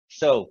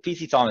So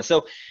PC Thomas.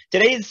 So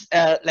today's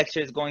lecture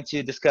is going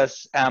to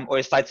discuss or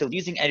is titled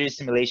Using Energy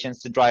Simulations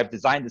to Drive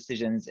Design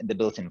Decisions in the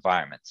Built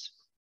Environment.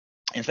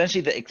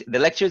 Essentially, the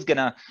lecture is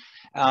going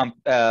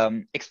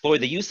to explore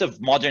the use of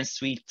modern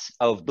suite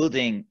of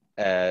building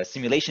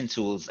simulation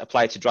tools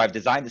applied to drive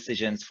design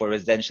decisions for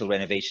residential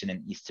renovation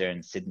in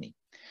Eastern Sydney.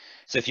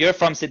 So if you're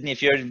from Sydney,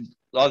 if you're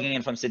logging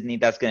in from Sydney,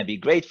 that's going to be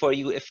great for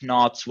you. If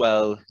not,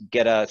 well,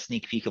 get a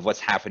sneak peek of what's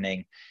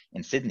happening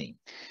in Sydney.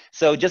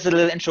 So just a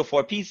little intro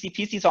for PC.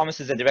 PC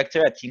Thomas is a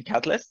director at Team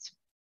Catalyst,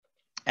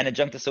 an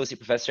adjunct associate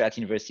professor at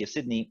University of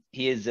Sydney.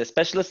 He is a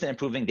specialist in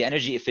improving the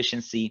energy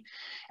efficiency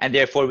and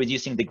therefore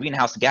reducing the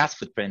greenhouse gas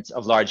footprint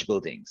of large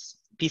buildings.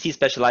 PC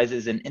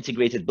specializes in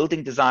integrated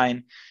building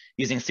design,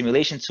 using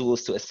simulation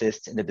tools to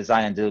assist in the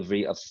design and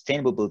delivery of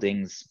sustainable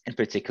buildings, in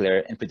particular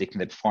in predicting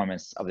the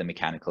performance of the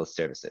mechanical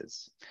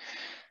services.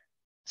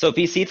 So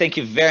PC, thank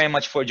you very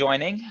much for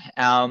joining.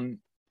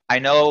 I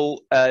know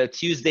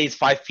Tuesdays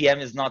 5 p.m.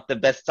 is not the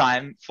best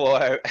time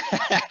for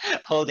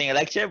holding a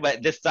lecture,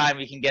 but this time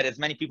we can get as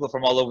many people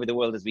from all over the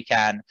world as we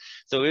can.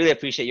 So we really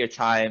appreciate your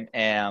time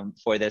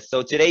for this.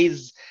 So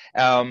today's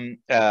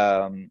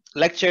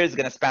lecture is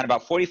going to span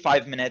about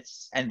 45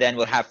 minutes, and then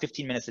we'll have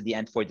 15 minutes at the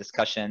end for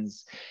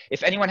discussions.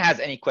 If anyone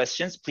has any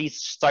questions,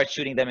 please start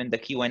shooting them in the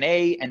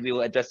Q&A, and we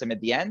will address them at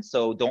the end.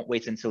 So don't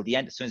wait until the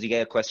end. As soon as you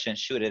get a question,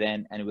 shoot it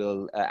in, and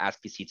we'll ask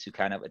PC to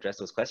kind of address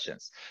those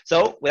questions.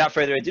 So without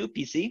further ado,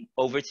 PC,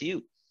 over to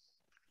you.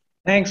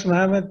 Thanks,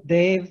 Mohammed,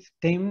 Dave,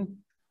 Tim.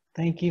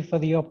 Thank you for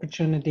the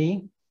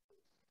opportunity.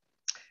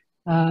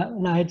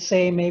 And I'd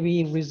say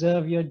maybe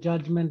reserve your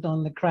judgment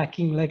on the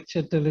cracking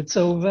lecture till it's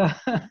over.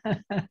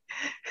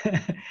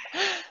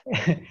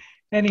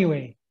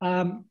 Anyway,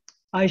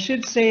 I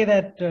should say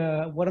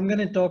that what I'm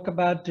going to talk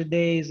about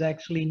today is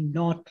actually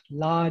not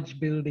large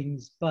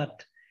buildings,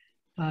 but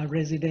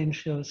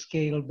residential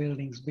scale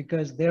buildings,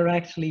 because they're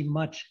actually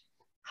much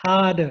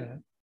harder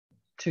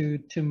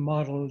to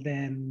model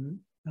than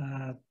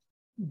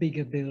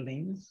bigger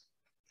buildings.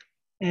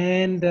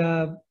 And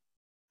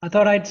I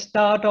thought I'd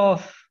start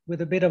off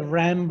with a bit of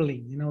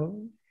rambling. You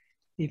know,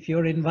 if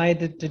you're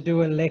invited to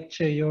do a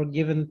lecture, you're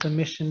given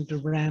permission to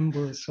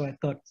ramble. So I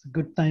thought it's a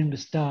good time to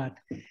start.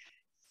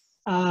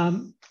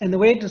 And the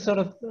way to sort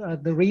of,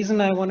 the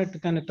reason I wanted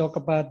to kind of talk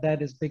about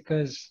that is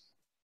because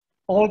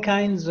all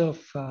kinds of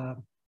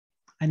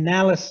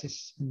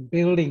analysis in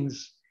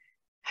buildings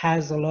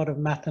has a lot of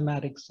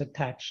mathematics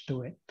attached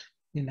to it,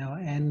 you know,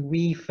 and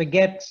we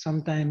forget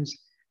sometimes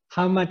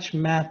how much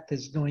math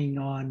is going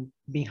on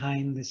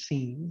behind the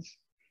scenes.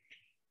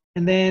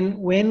 And then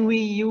when we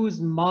use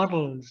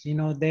models, you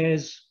know,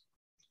 there's,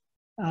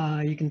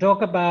 you can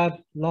talk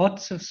about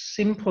lots of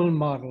simple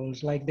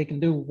models, like they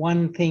can do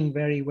one thing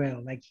very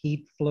well, like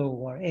heat flow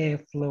or air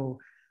flow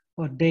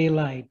or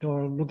daylight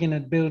or looking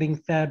at building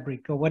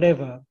fabric or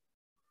whatever.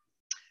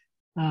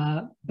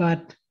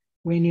 But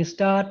when you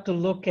start to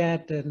look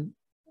at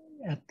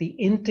the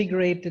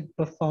integrated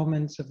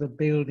performance of a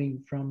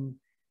building from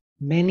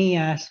many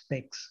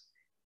aspects,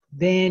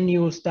 then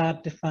you'll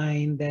start to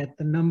find that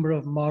the number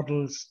of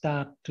models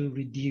start to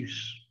reduce,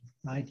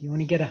 right? You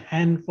only get a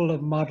handful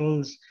of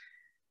models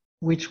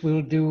which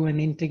will do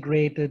an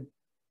integrated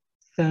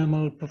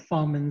thermal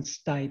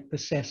performance type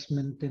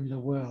assessment in the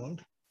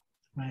world,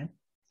 right?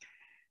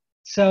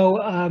 So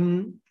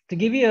to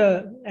give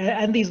you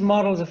and these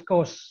models, of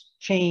course,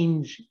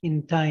 change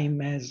in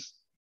time as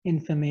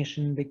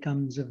information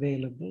becomes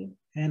available.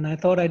 And I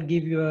thought I'd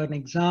give you an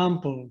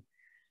example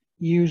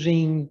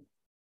using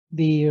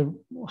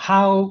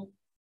how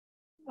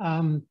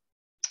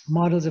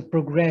models have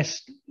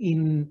progressed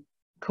in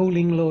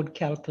cooling load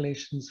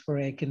calculations for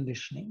air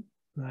conditioning,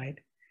 right?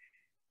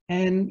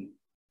 And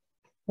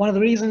one of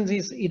the reasons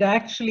is it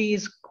actually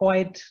is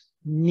quite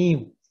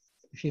new,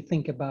 if you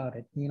think about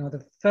it. You know,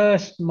 the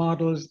first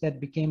models that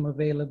became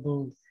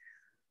available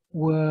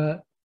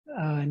were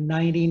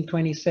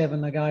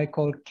 1927, a guy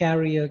called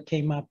Carrier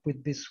came up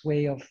with this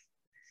way of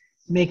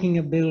making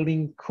a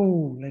building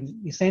cool.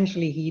 And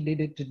essentially he did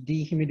it to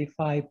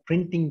dehumidify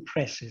printing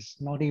presses,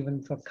 not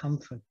even for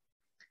comfort.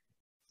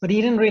 But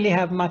he didn't really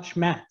have much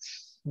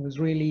maths. It was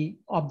really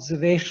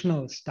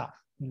observational stuff.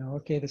 You know,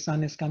 okay, the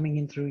sun is coming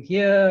in through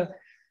here,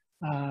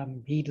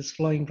 heat is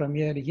flowing from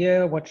here to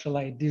here, what shall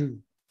I do?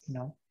 You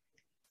know,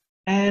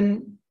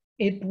 and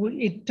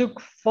it took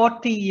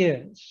 40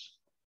 years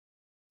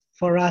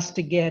for us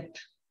to get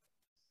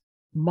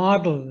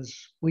models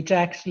which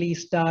actually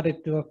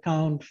started to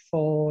account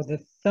for the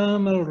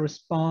thermal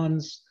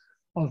response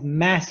of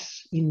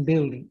mass in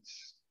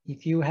buildings.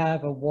 If you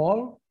have a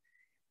wall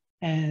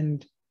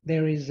and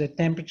there is a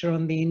temperature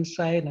on the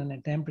inside and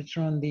a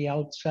temperature on the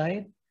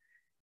outside,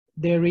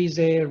 there is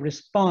a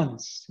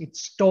response. It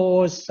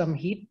stores some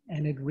heat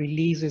and it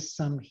releases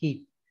some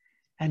heat.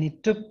 And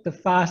it took the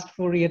fast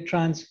Fourier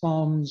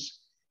transforms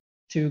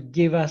to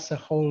give us a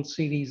whole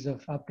series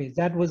of updates.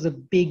 That was a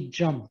big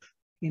jump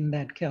in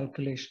that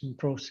calculation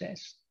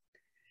process.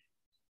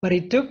 But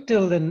it took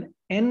till the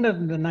end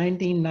of the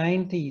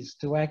 1990s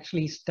to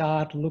actually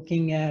start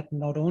looking at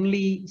not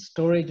only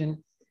storage and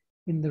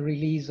in the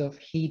release of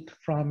heat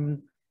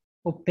from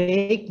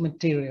opaque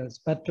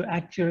materials, but to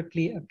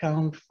accurately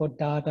account for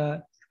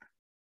data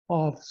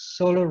of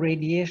solar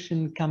radiation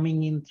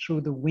coming in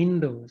through the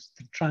windows,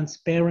 the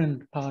transparent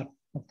part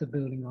of the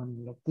building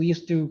envelope. We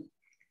used to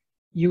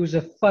use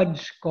a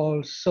fudge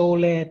called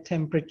solar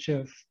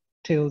temperature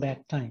till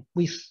that time.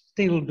 We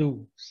still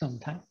do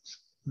sometimes,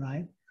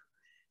 right?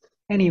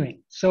 Anyway,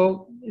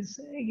 so it's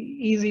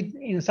easy,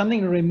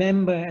 something to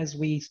remember as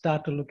we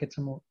start to look at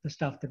some of the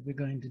stuff that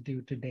we're going to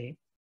do today.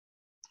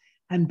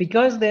 And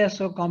because they're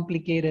so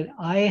complicated,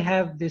 I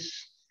have this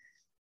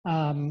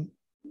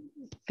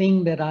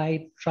thing that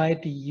I try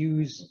to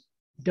use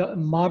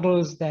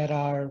models that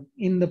are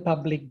in the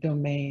public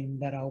domain,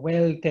 that are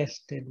well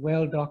tested,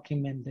 well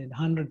documented,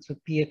 hundreds of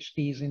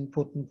PhDs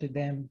input into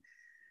them.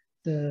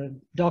 The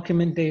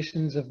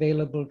documentation's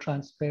available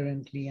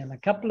transparently, and a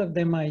couple of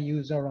them I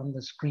use are on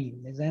the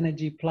screen. There's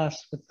Energy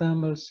Plus for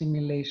thermal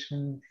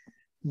simulation,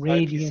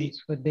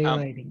 Radiance for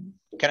daylighting.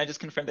 Can I just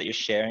confirm that you're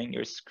sharing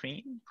your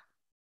screen?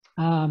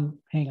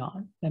 Hang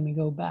on, let me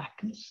go back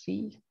and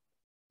see.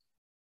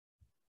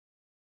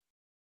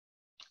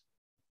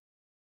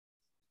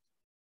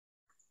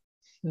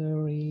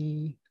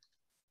 Sorry.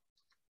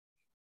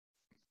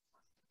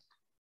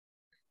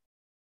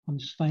 I'm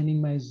just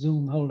finding my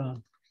Zoom, hold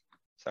on.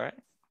 It's all right.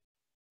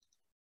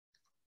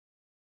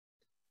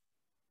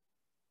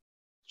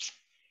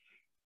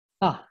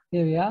 Ah,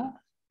 here we are.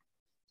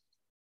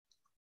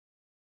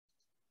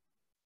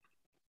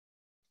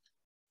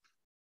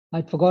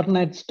 I'd forgotten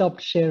I'd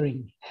stopped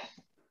sharing.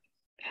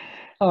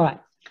 All right,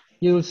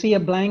 you'll see a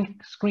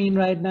blank screen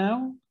right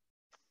now.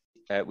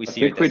 We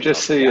see I think we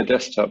just see your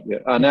desktop.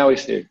 Yeah. Now we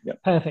see it. Yeah.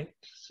 Perfect.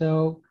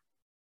 So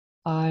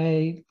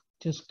I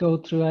just go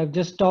through, I've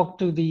just talked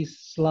to these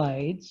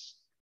slides,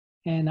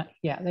 and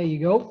yeah, there you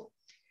go.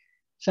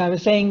 So I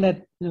was saying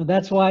that,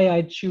 that's why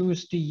I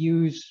choose to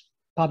use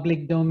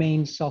public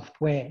domain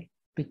software,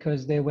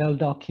 because they're well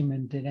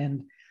documented.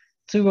 And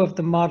two of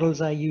the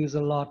models I use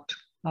a lot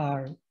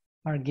are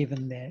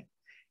given there.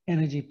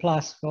 Energy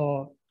Plus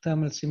for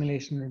thermal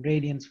simulation and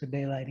Radiance for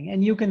daylighting.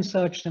 And you can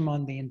search them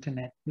on the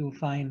internet. You'll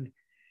find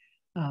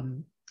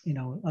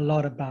a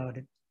lot about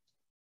it.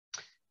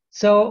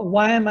 So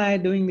why am I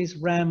doing this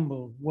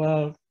ramble?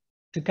 Well,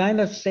 to kind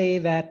of say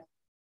that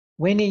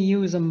when you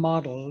use a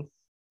model,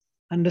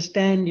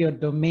 understand your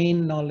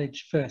domain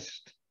knowledge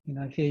first.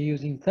 If you're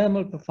using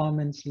thermal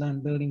performance,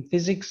 learn building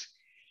physics,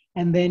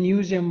 and then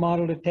use your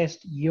model to test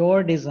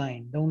your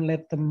design. Don't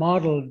let the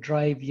model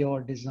drive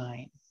your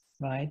design,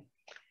 right?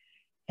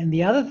 And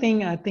the other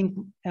thing I think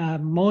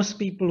most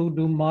people who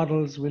do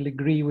models will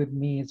agree with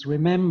me is,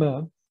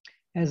 remember,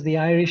 as the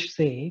Irish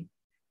say,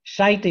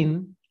 shite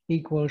in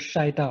equals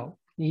shite out.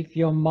 If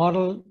your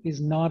model is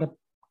not a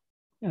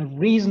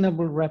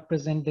reasonable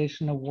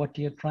representation of what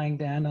you're trying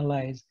to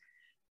analyze,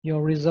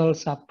 your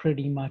results are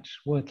pretty much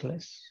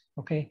worthless,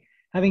 okay?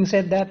 Having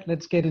said that,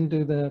 let's get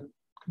into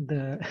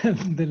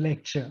the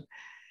lecture.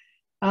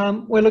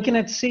 We're looking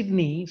at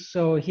Sydney,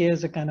 so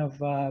here's a kind of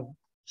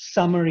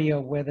summary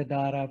of weather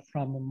data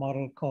from a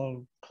model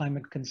called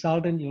Climate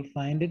Consultant. You'll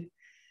find it.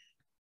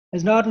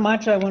 There's not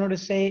much I wanted to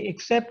say,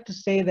 except to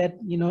say that,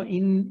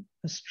 in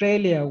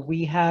Australia,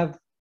 we have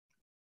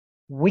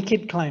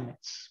wicked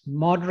climates,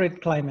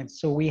 moderate climates.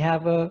 So we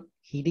have a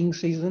heating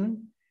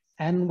season,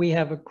 and we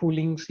have a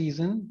cooling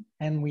season,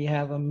 and we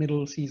have a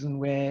middle season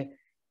where,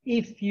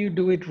 if you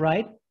do it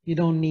right, you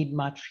don't need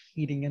much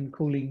heating and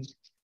cooling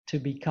to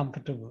be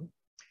comfortable.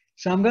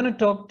 So I'm going to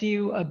talk to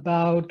you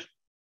about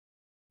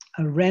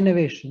a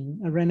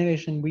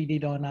renovation we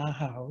did on our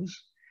house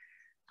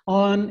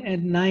on a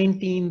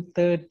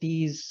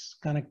 1930s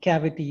kind of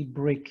cavity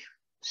brick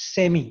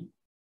semi.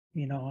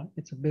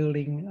 It's a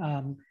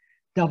building,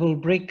 double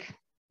brick,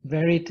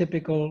 very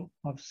typical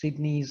of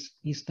Sydney's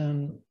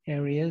eastern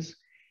areas,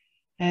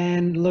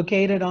 and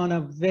located on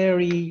a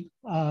very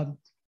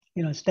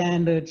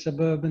standard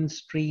suburban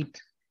street.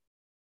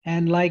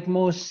 And like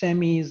most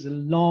semis,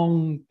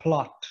 long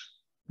plot,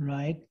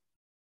 right?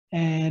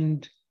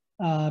 And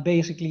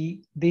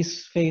basically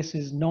this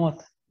faces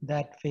north,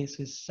 that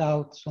faces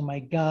south. So my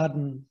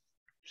garden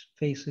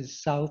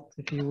faces south,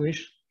 if you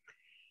wish.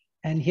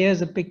 And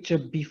here's a picture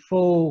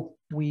before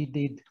we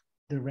did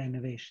the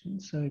renovation.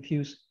 So if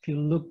you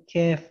look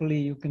carefully,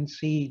 you can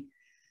see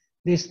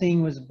this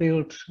thing was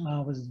built,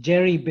 was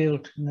jerry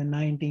built in the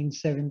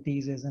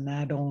 1970s as an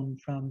add-on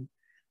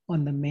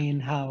on the main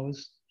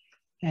house.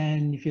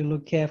 And if you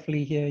look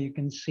carefully here, you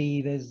can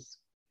see there's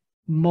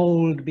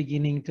mold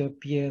beginning to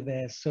appear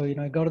there. So,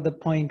 I got to the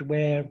point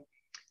where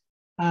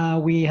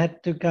we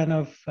had to kind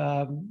of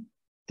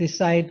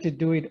decide to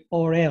do it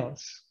or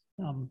else.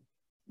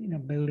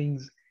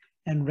 Buildings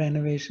and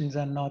renovations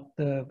are not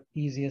the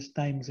easiest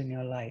times in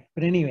your life.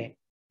 But anyway,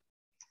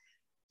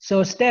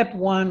 so step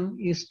one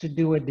is to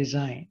do a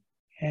design.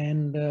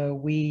 And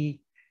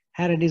we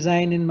had a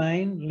design in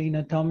mind.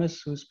 Lena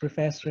Thomas, who's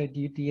professor at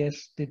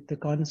UTS, did the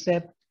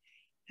concept.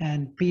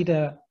 And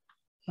Peter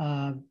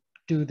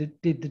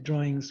did the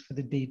drawings for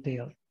the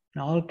detail.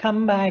 Now I'll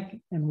come back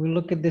and we'll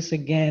look at this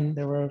again.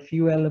 There are a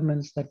few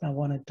elements that I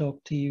want to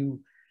talk to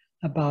you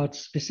about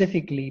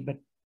specifically, but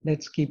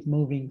let's keep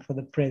moving for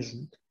the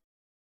present.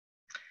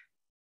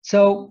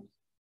 So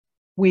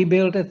we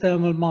built a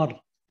thermal model,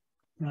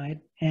 right?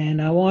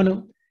 And I want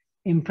to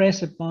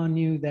impress upon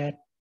you that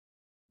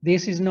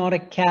this is not a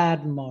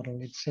CAD model,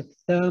 it's a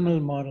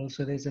thermal model.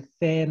 So there's a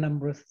fair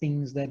number of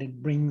things that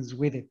it brings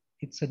with it.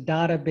 It's a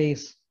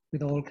database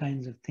with all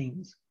kinds of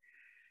things.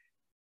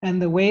 And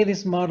the way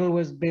this model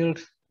was built,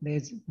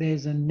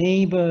 there's a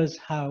neighbor's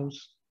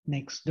house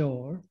next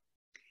door.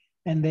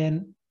 And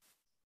then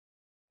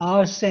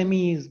our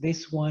semi is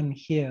this one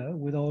here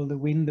with all the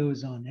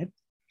windows on it.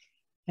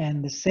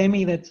 And the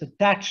semi that's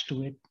attached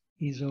to it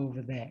is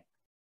over there,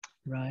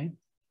 right?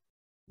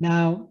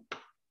 Now,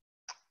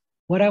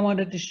 what I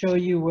wanted to show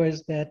you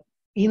was that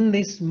in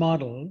this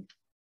model,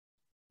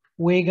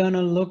 we're going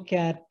to look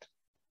at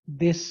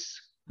this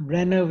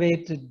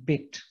renovated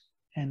bit.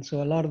 And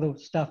so a lot of the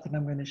stuff that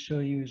I'm going to show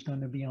you is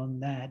going to be on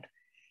that.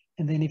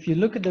 And then if you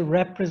look at the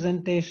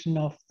representation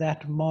of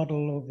that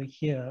model over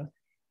here,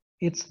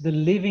 it's the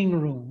living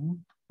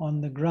room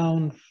on the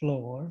ground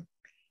floor.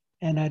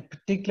 And I'd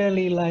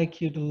particularly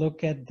like you to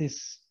look at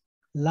this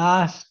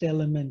last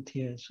element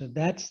here. So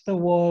that's the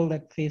wall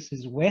that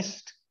faces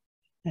west,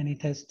 and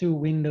it has two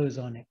windows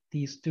on it,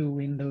 these two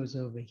windows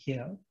over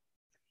here.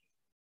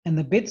 And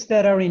the bits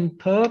that are in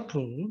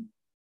purple,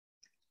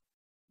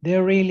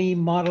 they're really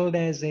modeled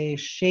as a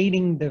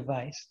shading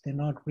device. They're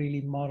not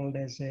really modeled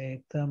as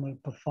a thermal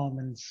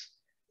performance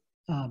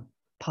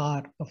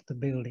part of the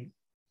building.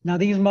 Now,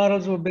 these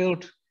models were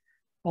built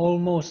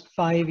almost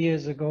 5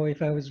 years ago.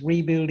 If I was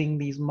rebuilding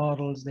these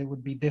models, they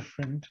would be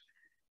different.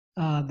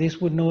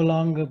 This would no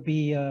longer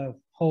be a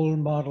whole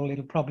model.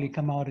 It'll probably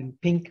come out in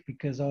pink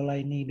because all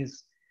I need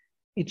is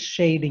its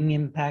shading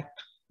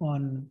impact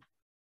on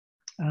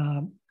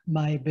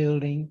my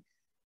building.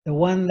 The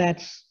one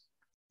that's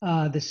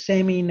the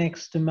semi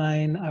next to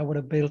mine, I would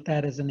have built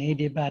that as an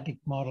adiabatic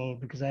model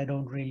because I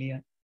don't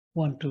really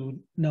want to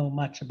know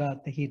much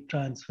about the heat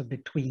transfer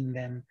between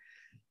them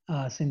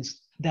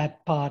since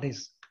that part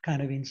is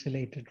kind of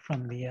insulated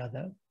from the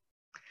other.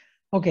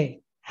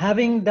 Okay,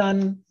 having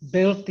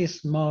built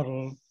this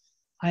model,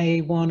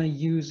 I want to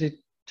use it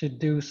to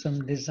do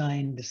some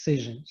design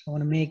decisions. I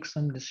want to make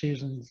some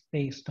decisions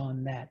based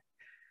on that.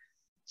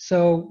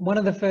 So one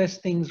of the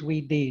first things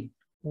we did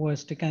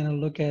was to kind of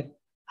look at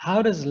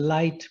how does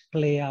light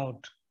play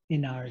out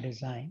in our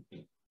design,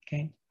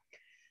 okay?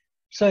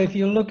 So if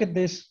you look at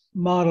this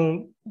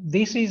model,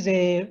 this is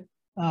a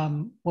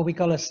what we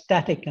call a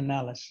static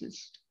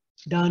analysis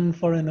done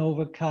for an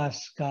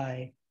overcast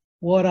sky.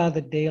 What are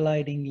the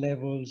daylighting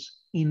levels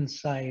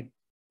inside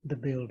the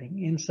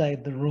building,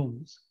 inside the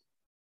rooms?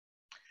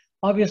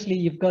 Obviously,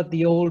 you've got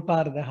the old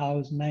part of the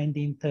house,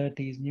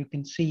 1930s, and you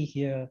can see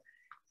here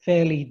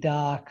fairly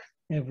dark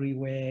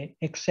everywhere,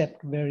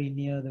 except very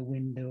near the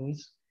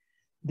windows.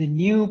 The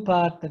new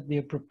part that we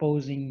are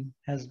proposing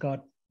has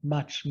got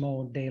much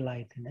more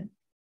daylight in it,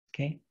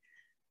 okay?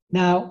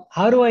 Now,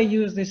 how do I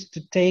use this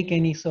to take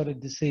any sort of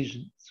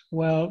decisions?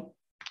 Well,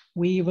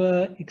 we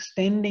were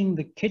extending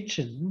the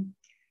kitchen,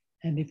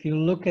 and if you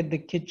look at the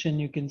kitchen,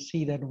 you can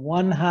see that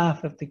one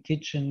half of the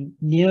kitchen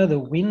near the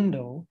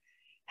window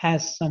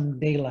has some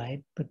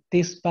daylight, but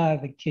this part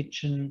of the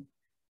kitchen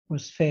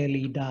was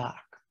fairly dark,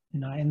 you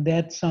know, and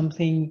that's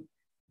something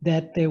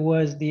that there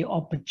was the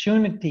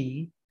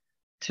opportunity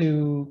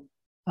to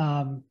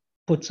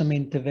put some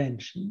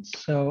interventions.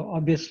 So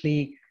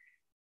obviously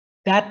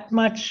that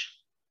much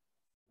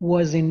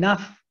was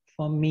enough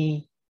for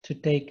me to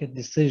take a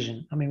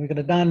decision. I mean, we could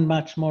have done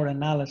much more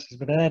analysis,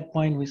 but at that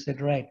point we said,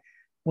 right,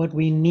 what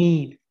we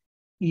need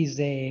is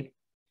a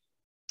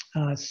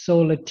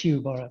solar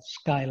tube or a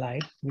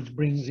skylight, which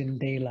brings in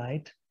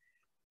daylight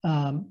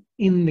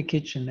in the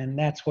kitchen. And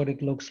that's what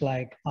it looks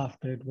like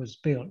after it was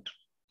built.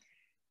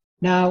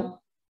 Now,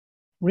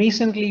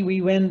 recently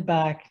we went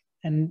back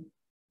and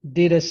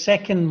did a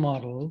second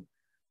model,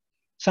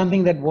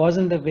 something that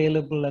wasn't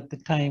available at the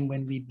time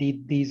when we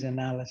did these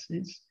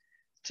analyses,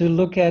 to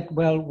look at,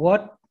 well,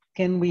 what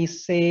can we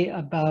say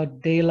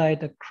about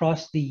daylight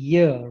across the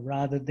year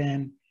rather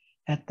than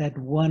at that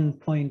one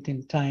point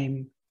in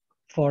time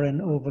for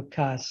an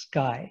overcast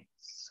sky.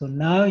 So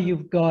now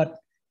you've got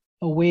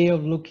a way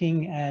of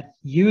looking at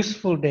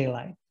useful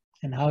daylight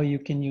and how you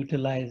can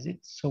utilize it.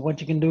 So what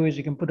you can do is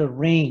you can put a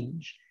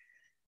range.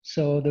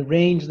 So the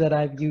range that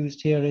I've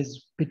used here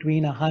is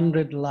between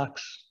 100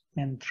 lux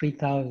and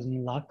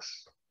 3000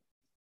 lux.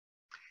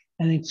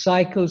 And it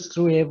cycles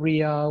through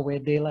every hour where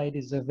daylight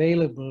is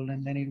available,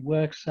 and then it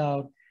works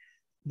out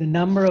the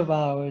number of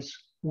hours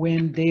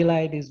when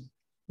daylight is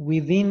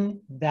within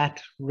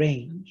that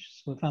range.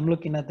 So if I'm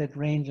looking at that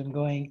range, I'm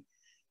going,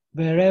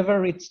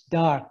 wherever it's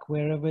dark,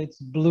 wherever it's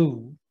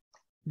blue,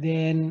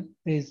 then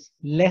there's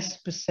less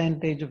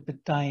percentage of the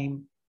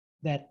time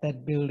that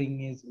that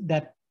building is,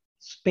 that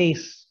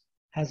space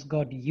has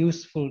got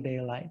useful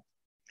daylight.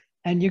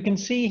 And you can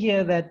see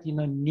here that, you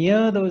know,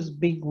 near those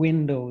big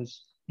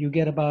windows, you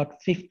get about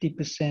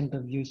 50%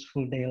 of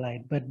useful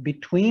daylight. But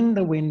between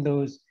the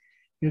windows,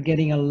 you're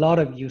getting a lot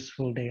of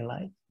useful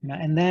daylight.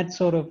 And that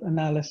sort of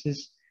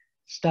analysis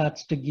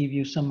starts to give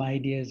you some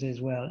ideas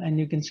as well. And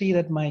you can see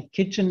that my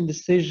kitchen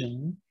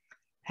decision,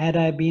 had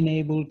I been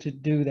able to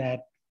do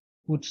that,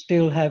 would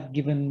still have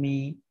given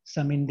me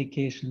some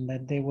indication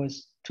that there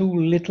was too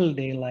little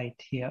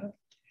daylight here.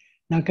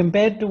 Now,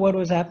 compared to what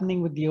was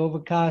happening with the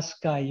overcast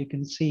sky, you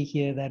can see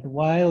here that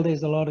while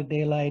there's a lot of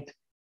daylight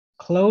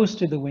close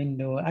to the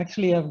window,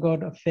 actually I've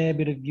got a fair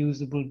bit of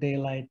usable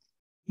daylight,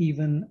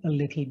 even a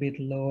little bit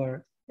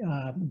lower,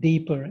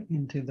 deeper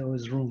into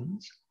those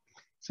rooms.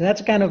 So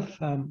that's kind of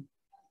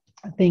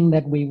a thing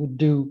that we would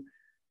do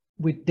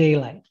with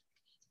daylight.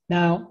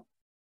 Now,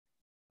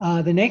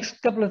 the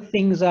next couple of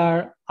things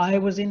are, I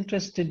was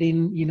interested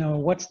in,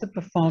 what's the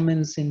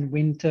performance in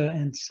winter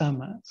and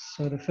summer?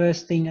 So the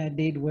first thing I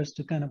did was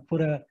to kind of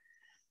put a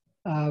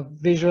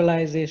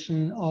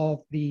visualization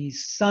of the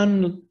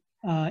sun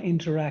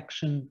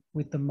interaction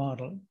with the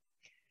model.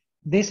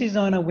 This is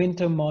on a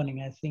winter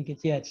morning. I think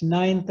it's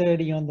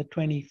 9:30 on the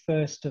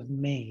 21st of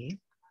May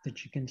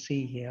that you can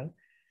see here.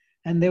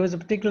 And there was a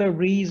particular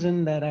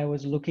reason that I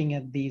was looking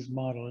at these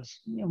models.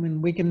 I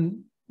mean, we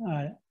can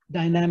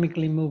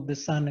dynamically move the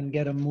sun and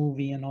get a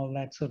movie and all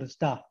that sort of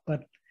stuff.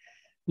 But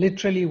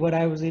literally what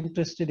I was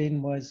interested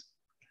in was,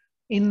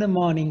 in the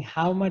morning,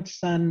 how much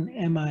sun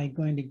am I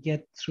going to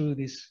get through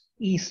this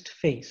east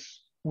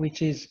face,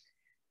 which is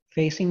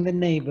facing the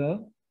neighbor.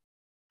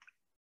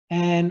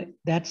 And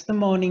that's the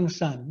morning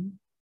sun.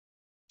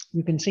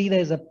 You can see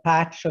there's a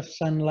patch of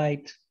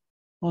sunlight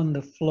on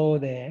the floor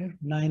there,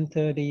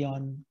 9:30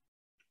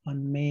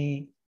 on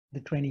May the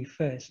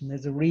 21st. And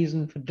there's a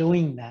reason for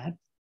doing that.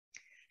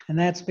 And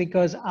that's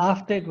because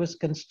after it was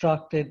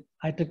constructed,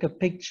 I took a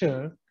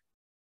picture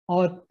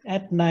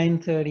at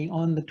 9:30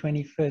 on the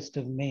 21st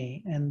of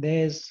May, and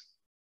there's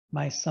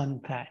my sun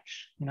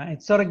patch.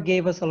 It sort of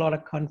gave us a lot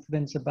of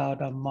confidence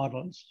about our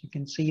models. You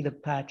can see the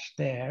patch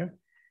there,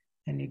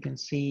 and you can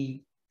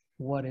see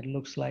what it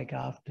looks like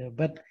after.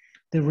 But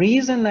the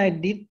reason I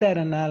did that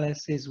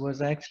analysis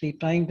was actually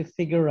trying to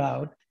figure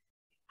out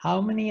how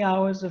many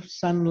hours of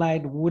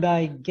sunlight would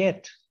I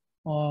get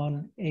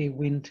on a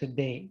winter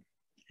day.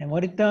 And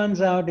what it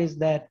turns out is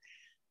that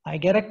I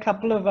get a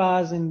couple of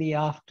hours in the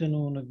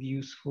afternoon of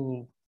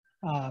useful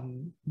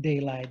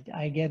daylight.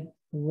 I get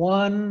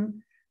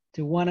 1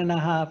 to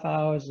 1.5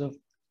 hours of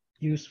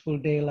useful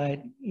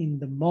daylight in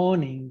the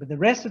morning, but the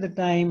rest of the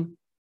time,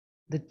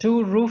 the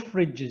two roof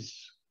ridges,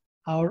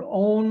 our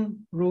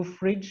own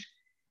roof ridge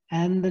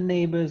and the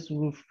neighbor's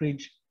roof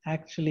ridge,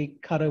 actually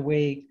cut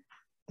away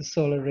the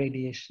solar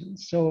radiation.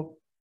 So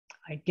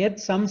I get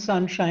some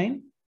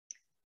sunshine,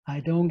 I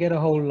don't get a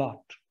whole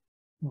lot.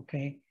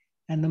 Okay,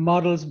 and the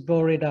models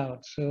bore it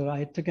out. So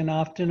I took an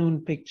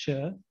afternoon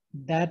picture.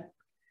 That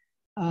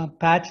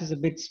patch is a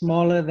bit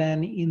smaller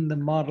than in the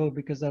model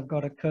because I've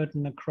got a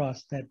curtain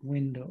across that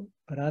window,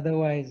 but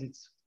otherwise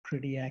it's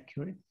pretty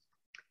accurate.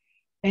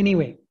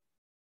 Anyway,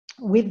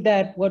 with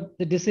that, what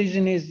the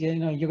decision is,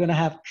 you're going to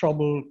have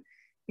trouble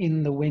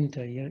in the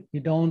winter. You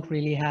don't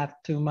really have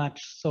too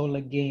much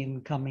solar gain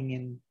coming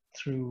in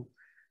through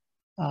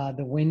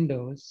the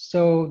windows.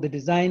 So the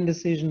design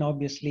decision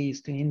obviously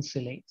is to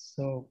insulate.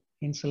 So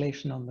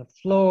insulation on the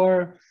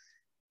floor,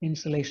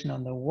 insulation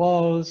on the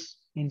walls,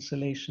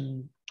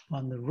 insulation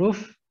on the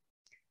roof.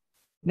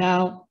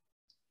 Now,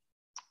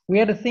 we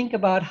had to think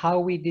about how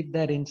we did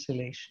that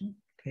insulation.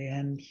 Okay,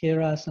 and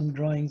here are some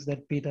drawings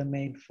that Peter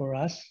made for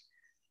us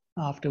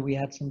after we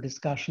had some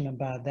discussion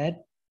about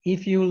that.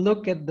 If you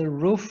look at the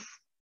roof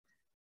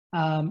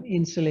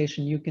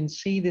insulation, you can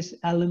see this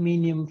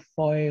aluminum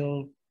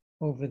foil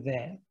over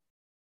there,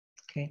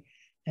 okay?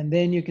 And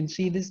then you can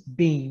see this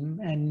beam,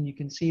 and you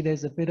can see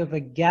there's a bit of a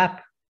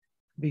gap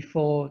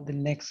before the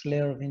next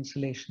layer of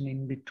insulation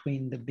in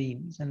between the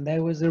beams. And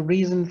there was a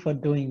reason for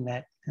doing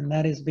that, and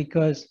that is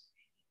because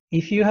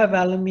if you have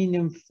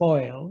aluminum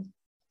foil,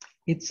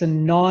 it's a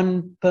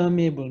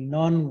non-permeable,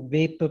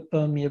 non-vapor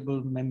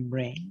permeable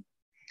membrane.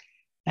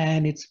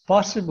 And it's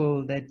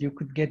possible that you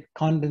could get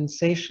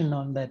condensation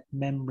on that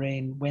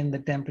membrane when the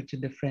temperature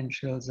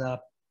differentials are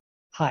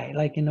high,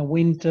 like in a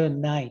winter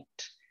night.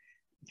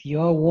 If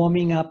you're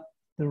warming up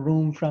the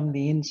room from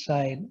the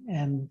inside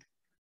and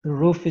the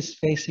roof is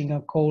facing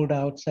a cold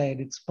outside,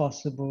 it's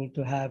possible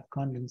to have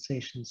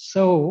condensation.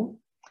 So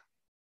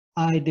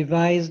I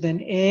devised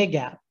an air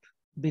gap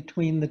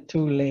between the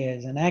two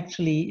layers, and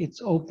actually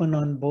it's open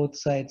on both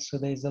sides, so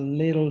there's a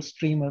little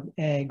stream of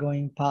air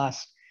going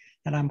past,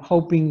 and I'm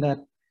hoping that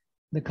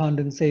the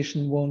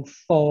condensation won't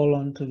fall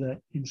onto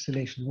the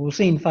insulation. We'll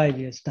see in 5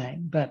 years'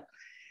 time, but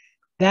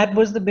that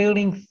was the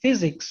building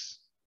physics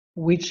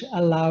which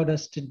allowed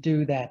us to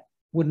do that.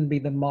 Wouldn't be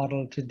the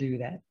model to do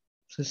that.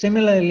 So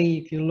similarly,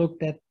 if you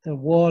looked at the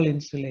wall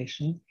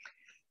insulation,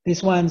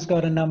 this one's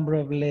got a number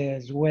of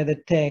layers: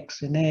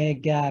 WeatherTex, an air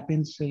gap,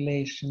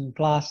 insulation,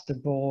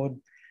 plasterboard,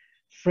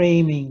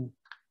 framing.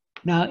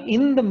 Now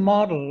in the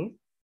model,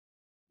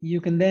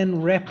 you can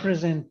then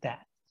represent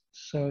that.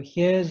 So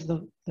here's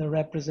the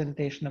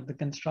representation of the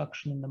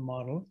construction in the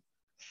model.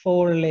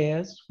 4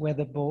 layers: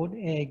 weatherboard,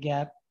 air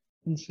gap,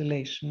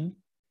 insulation,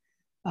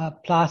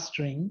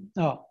 plastering,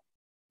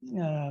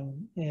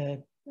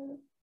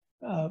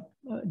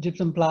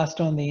 gypsum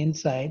plaster on the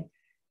inside.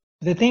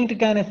 The thing to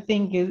kind of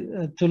think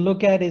is, to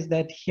look at is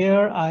that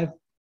here I've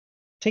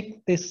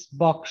ticked this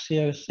box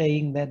here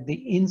saying that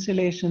the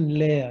insulation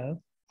layer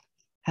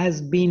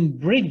has been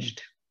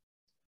bridged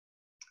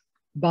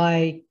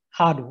by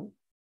hardwood.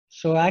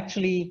 So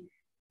actually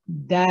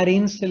that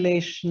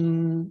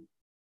insulation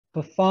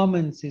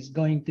performance is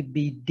going to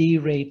be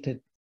derated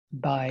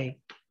by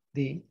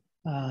the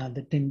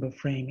timber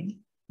framing,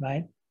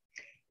 right?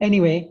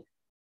 Anyway,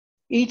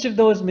 each of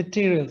those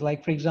materials,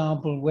 like for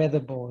example,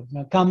 weatherboard,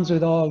 comes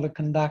with all the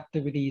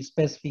conductivity,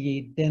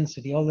 specific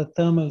density, all the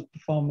thermal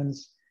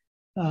performance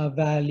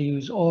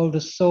values, all the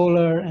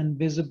solar and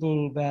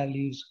visible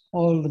values,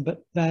 all the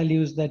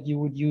values that you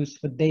would use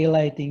for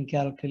daylighting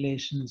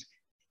calculations,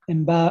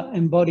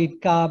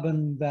 embodied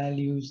carbon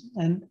values,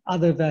 and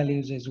other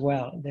values as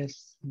well.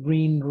 There's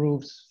green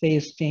roofs,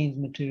 phase change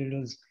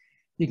materials.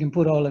 You can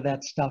put all of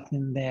that stuff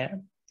in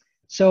there.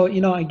 So,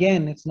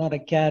 again, it's not a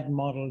CAD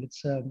model.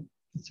 It's a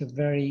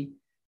very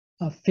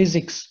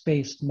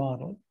physics-based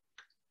model.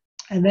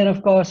 And then,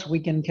 of course, we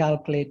can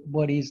calculate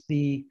what is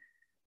the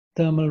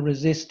thermal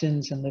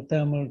resistance and the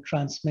thermal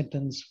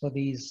transmittance for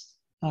these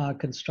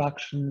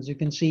constructions. You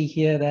can see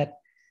here that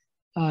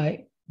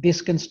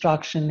this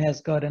construction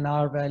has got an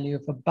R value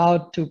of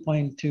about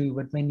 2.2,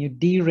 but when you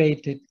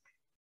derate it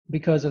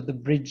because of the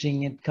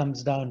bridging, it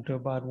comes down to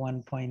about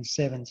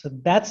 1.7. So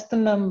that's the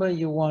number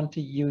you want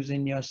to use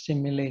in your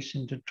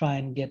simulation to try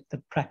and get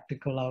the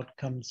practical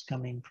outcomes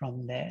coming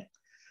from there.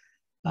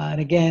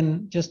 And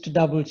again, just to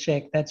double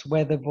check, that's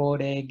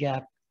weatherboard, air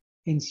gap,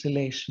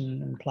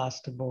 insulation, and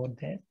plasterboard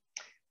there.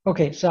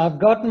 Okay, so I've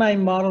got my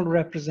model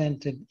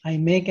represented. I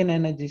make an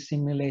energy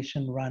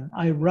simulation run.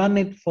 I run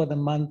it for the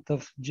month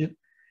of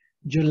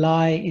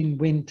July in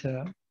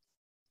winter.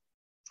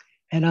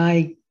 And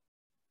I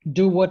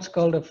do what's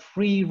called a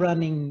free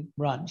running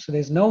run. So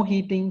there's no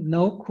heating,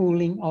 no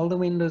cooling, all the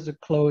windows are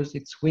closed,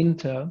 it's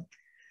winter.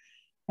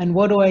 And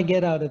what do I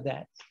get out of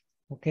that?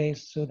 Okay,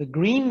 so the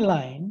green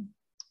line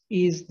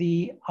is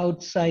the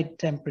outside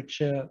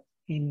temperature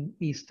in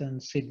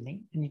Eastern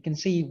Sydney. And you can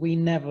see we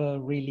never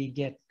really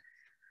get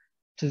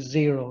to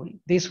 0.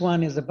 This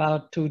one is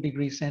about 2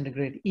 degrees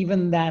centigrade.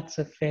 Even that's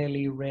a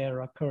fairly rare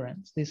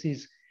occurrence. This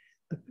is,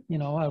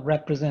 a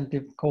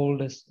representative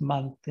coldest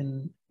month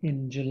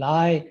in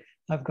July.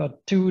 I've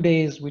got 2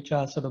 days which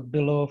are sort of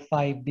below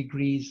 5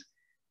 degrees,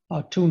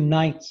 or 2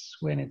 nights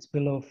when it's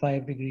below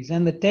 5 degrees.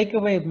 And the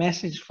takeaway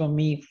message for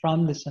me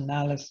from this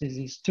analysis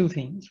is 2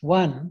 things.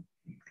 One,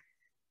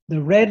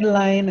 the red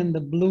line and the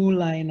blue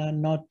line are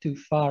not too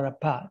far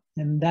apart,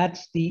 and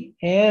that's the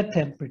air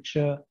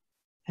temperature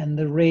and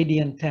the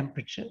radiant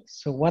temperature.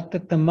 So what the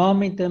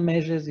thermometer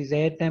measures is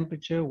air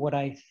temperature. What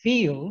I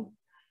feel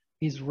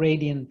is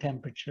radiant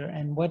temperature.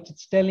 And what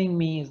it's telling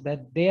me is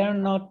that they are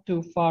not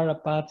too far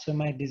apart, so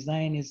my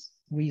design is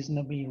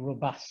reasonably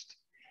robust.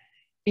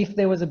 If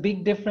there was a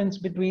big difference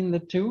between the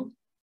two,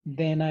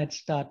 then I'd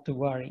start to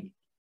worry,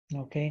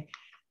 okay?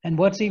 And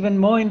what's even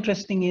more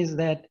interesting is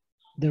that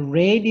the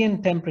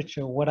radiant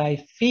temperature, what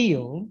I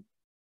feel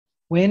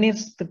when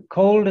it's the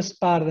coldest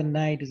part of the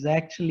night, is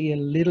actually a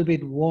little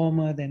bit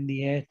warmer than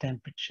the air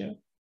temperature,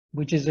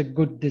 which is a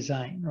good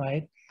design,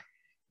 right?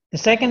 The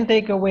second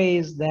takeaway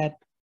is that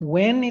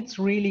when it's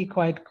really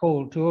quite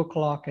cold, 2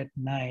 o'clock at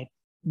night,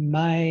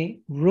 my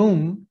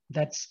room,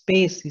 that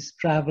space is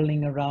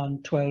traveling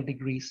around 12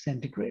 degrees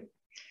centigrade.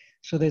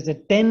 So there's a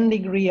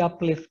 10-degree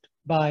uplift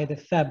by the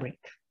fabric,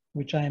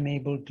 which I'm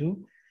able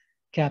to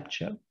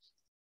capture.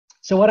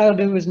 So what I'll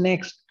do is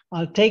next,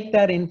 I'll take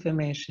that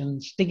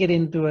information, stick it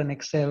into an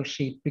Excel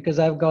sheet because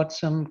I've got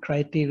some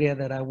criteria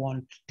that I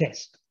want to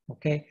test,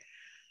 okay?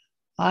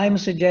 I'm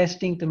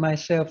suggesting to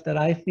myself that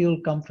I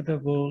feel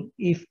comfortable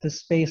if the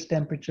space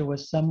temperature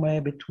was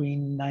somewhere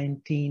between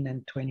 19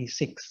 and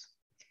 26.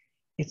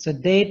 It's a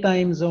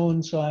daytime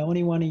zone, so I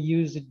only want to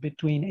use it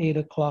between 8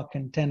 o'clock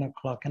and 10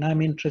 o'clock, and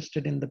I'm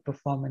interested in the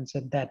performance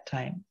at that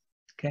time,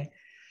 okay?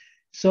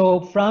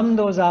 So from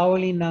those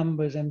hourly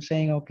numbers, I'm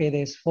saying, okay,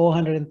 there's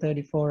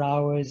 434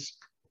 hours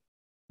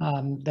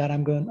that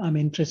I'm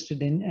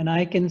interested in, and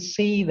I can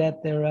see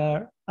that there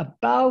are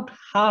about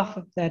half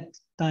of that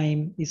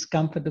time is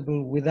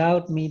comfortable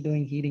without me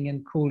doing heating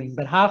and cooling,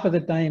 but half of the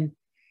time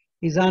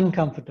is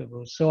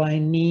uncomfortable. So I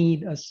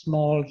need a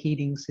small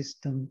heating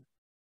system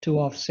to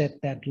offset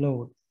that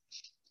load.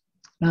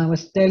 Now I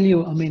must tell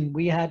you, I mean,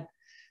 we had,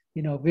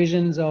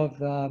 visions of,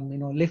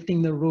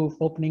 lifting the roof,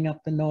 opening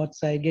up the north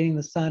side, getting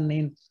the sun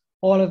in.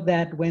 All of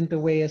that went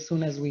away as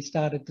soon as we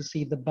started to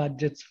see the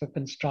budgets for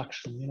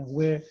construction.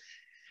 We're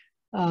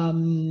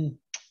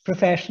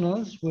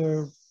professionals,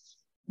 we're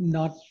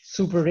not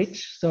super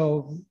rich.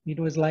 So it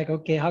was like,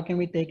 okay, how can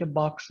we take a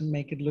box and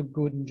make it look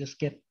good and just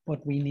get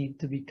what we need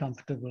to be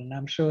comfortable? And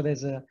I'm sure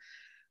there's a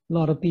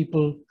lot of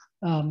people,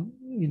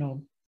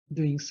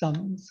 doing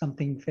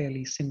something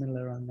fairly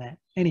similar on that.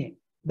 Anyway,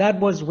 that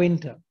was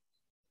winter.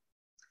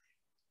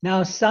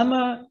 Now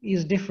summer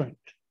is different.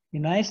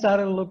 I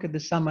started to look at the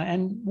summer,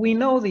 and we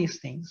know these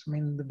things. I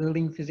mean, the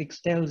building physics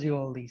tells you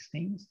all these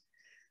things.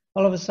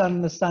 All of a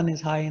sudden, the sun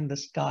is high in the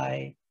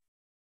sky.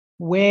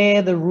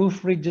 Where the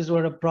roof ridges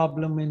were a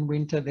problem in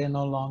winter, they're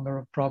no longer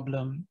a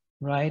problem,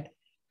 right?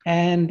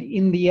 And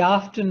in the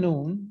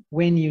afternoon,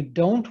 when you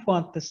don't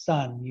want the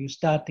sun, you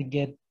start to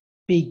get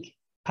big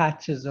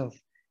patches of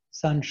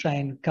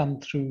sunshine come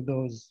through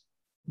those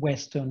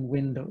western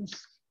windows.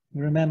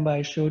 Remember,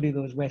 I showed you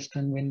those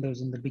western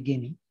windows in the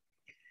beginning.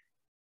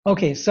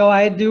 Okay, so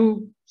I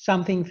do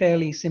something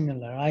fairly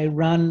similar. I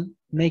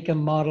make the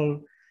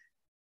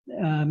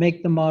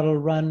model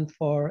run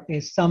for a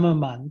summer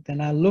month,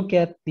 and I look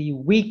at the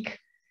week,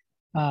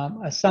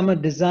 a summer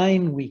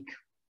design week,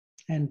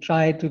 and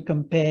try to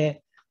compare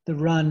the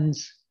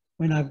runs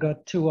when I've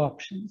got two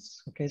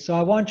options. Okay, so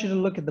I want you to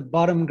look at the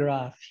bottom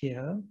graph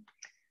here.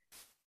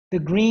 The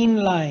green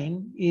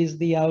line is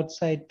the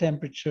outside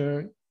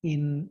temperature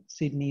in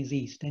Sydney's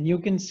east. And you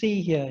can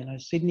see here,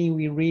 Sydney,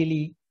 we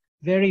really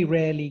very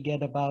rarely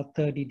get about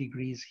 30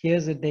 degrees.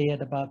 Here's a day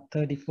at about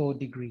 34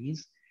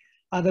 degrees.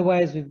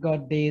 Otherwise, we've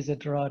got days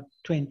at around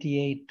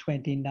 28,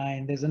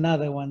 29. There's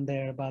another one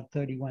there about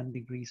 31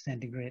 degrees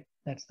centigrade.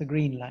 That's the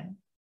green line.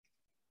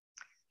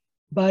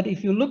 But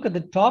if you look at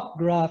the top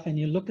graph and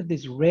you look at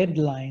this red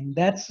line,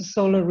 that's the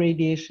solar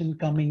radiation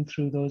coming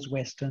through those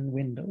western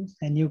windows.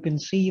 And you can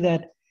see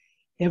that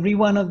every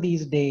one of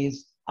these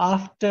days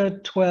after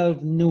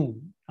 12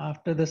 noon,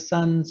 after the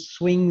sun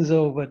swings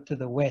over to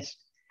the west,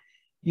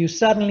 you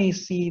suddenly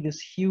see this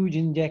huge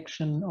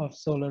injection of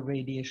solar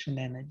radiation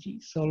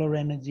energy, solar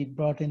energy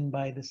brought in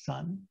by the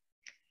sun.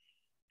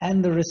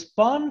 And the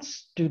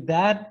response to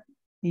that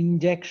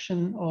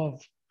injection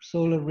of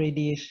solar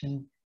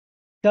radiation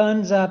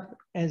turns up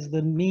as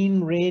the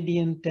mean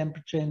radiant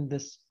temperature in the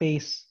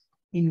space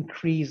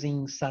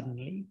increasing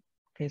suddenly.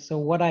 Okay, so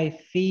what I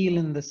feel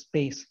in the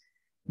space,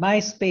 my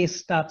space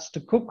starts to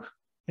cook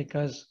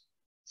because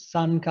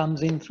sun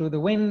comes in through the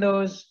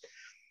windows,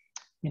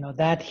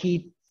 that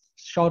heat,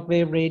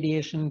 shortwave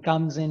radiation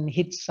comes in,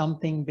 hits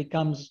something,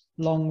 becomes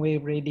long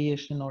wave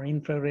radiation or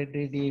infrared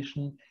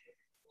radiation.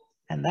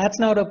 And that's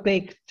not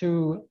opaque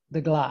to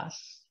the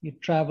glass.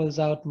 It travels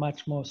out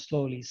much more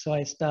slowly. So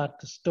I start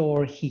to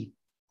store heat,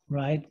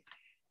 right?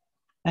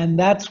 And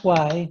that's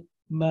why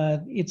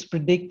it's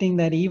predicting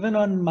that even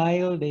on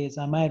mild days,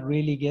 I might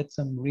really get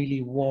some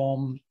really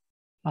warm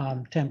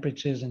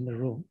temperatures in the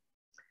room.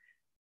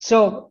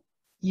 So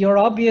your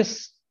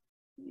obvious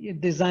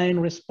design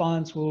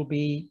response will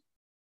be,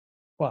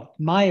 well,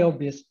 my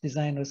obvious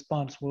design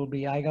response will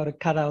be, I got to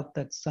cut out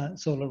that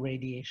solar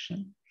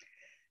radiation.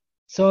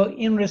 So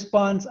in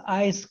response,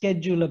 I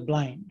schedule a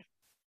blind.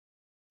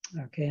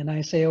 Okay, and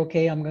I say,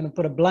 okay, I'm going to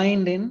put a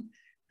blind in,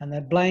 and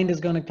that blind is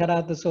going to cut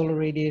out the solar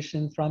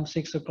radiation from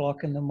 6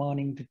 o'clock in the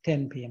morning to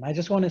 10 p.m. I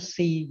just want to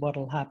see what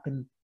will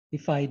happen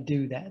if I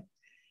do that.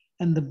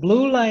 And the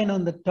blue line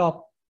on the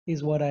top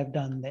is what I've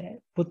done there.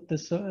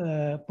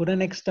 Put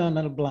an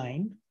external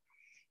blind,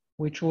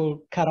 which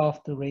will cut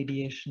off the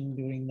radiation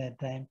during that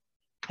time.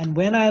 And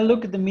when I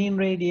look at the mean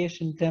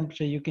radiation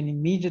temperature, you can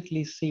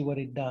immediately see what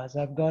it does.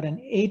 I've got an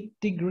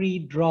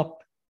 8-degree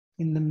drop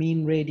in the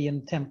mean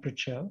radiant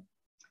temperature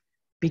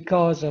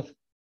because of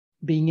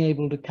being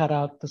able to cut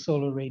out the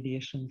solar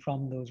radiation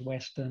from those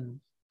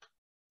western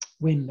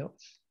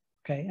windows.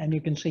 Okay, and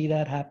you can see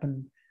that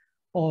happen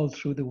all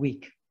through the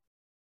week.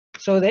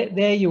 So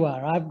there you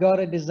are. I've got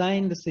a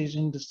design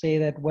decision to say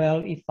that,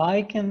 well, if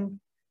I can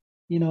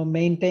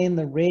maintain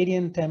the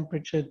radiant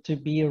temperature to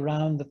be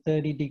around the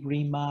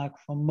 30-degree mark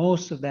for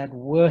most of that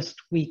worst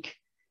week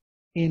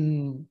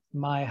in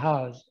my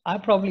house, I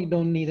probably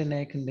don't need an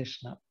air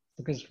conditioner,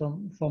 because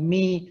for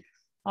me,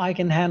 I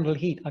can handle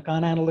heat. I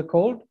can't handle the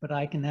cold, but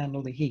I can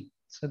handle the heat.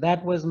 So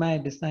that was my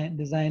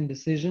design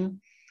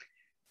decision.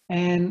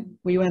 And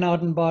we went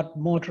out and bought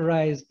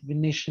motorized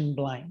Venetian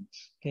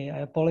blinds. Okay, I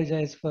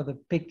apologize for the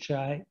picture.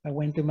 I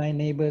went to my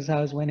neighbor's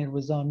house when it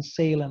was on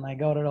sale and I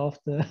got it off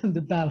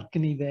the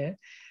balcony there.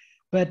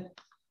 But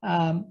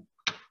I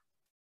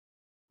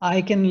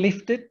can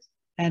lift it,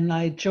 and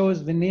I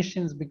chose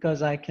Venetians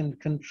because I can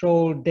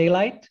control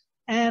daylight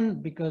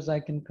and because I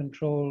can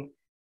control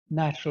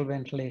natural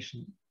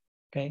ventilation.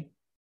 Okay,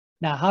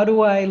 now how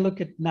do I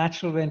look at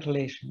natural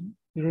ventilation?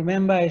 You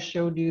remember I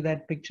showed you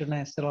that picture and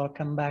I said I'll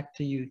come back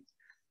to you.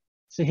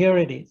 So here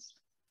it is.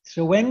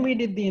 So when we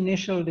did the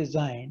initial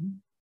design,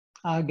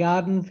 our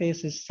garden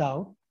faces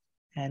south.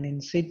 And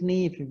in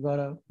Sydney, if you've got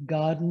a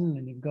garden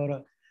and you've got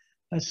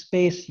a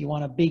space, you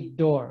want a big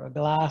door, a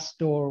glass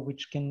door,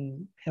 which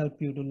can help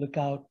you to look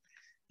out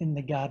in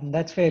the garden.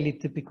 That's fairly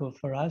typical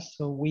for us.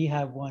 So we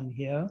have one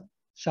here,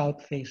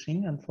 south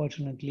facing,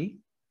 unfortunately,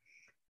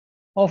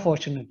 or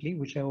fortunately,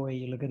 whichever way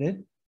you look at it.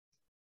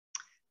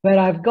 But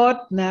I've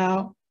got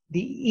now the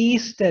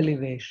east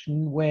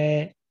elevation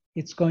where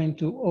it's going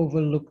to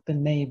overlook the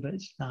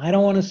neighbors. Now, I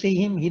don't want to see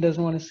him. He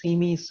doesn't want to see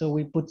me. So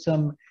we put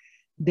some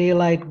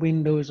daylight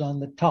windows on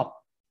the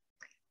top.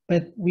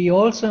 But we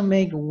also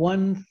make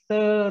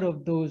 1/3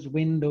 of those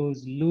windows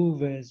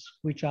louvers,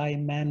 which I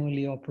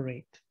manually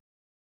operate.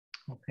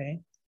 Okay.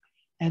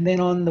 And then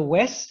on the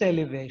west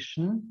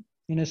elevation,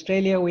 in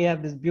Australia, we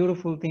have this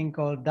beautiful thing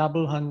called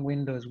double hung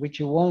windows, which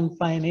you won't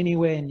find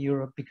anywhere in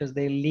Europe because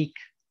they leak.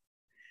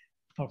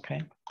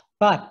 Okay.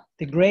 But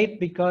they're great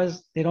because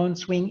they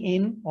don't swing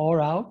in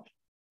or out.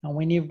 And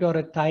when you've got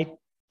a tight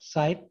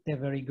site,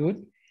 they're very good.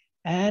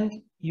 And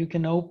you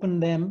can open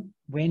them.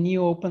 When you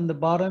open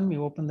the bottom,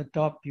 you open the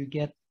top, you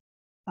get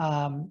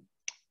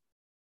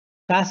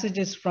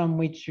passages from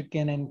which you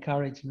can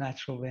encourage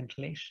natural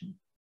ventilation.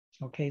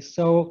 Okay,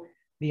 so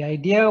the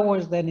idea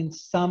was that in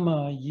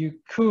summer, you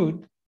could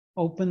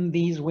open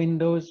these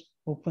windows,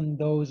 open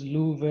those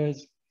louvers,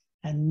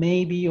 and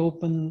maybe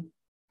open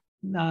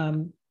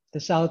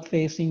the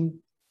south-facing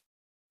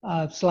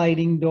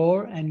sliding door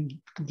and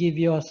give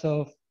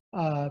yourself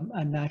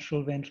a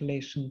natural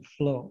ventilation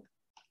flow.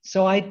 So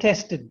I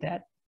tested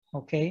that,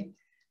 okay?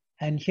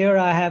 And here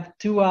I have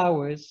 2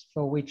 hours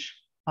for which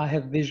I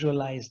have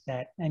visualized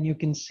that, and you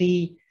can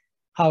see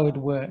how it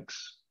works,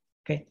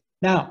 okay?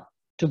 Now,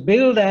 to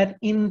build that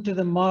into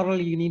the model,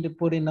 you need to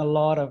put in a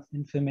lot of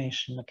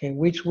information, okay?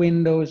 Which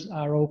windows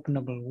are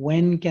openable?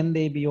 When can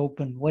they be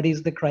opened? What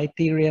is the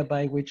criteria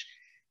by which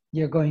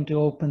you're going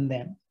to open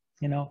them,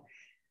 you know?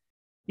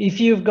 If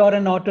you've got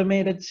an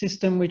automated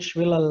system which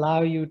will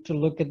allow you to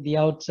look at the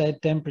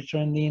outside temperature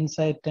and the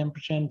inside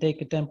temperature and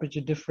take a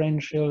temperature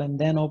differential and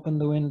then open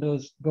the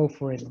windows, go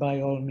for it by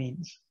all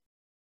means.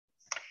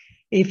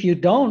 If you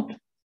don't,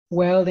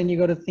 well, then you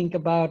got to think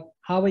about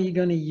how are you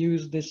going to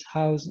use this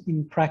house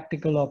in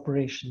practical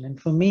operation. And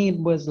for me, it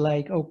was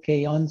like,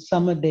 okay, on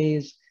summer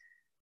days,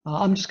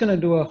 I'm just going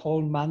to do a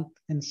whole month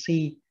and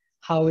see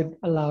how it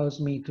allows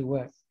me to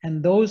work.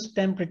 And those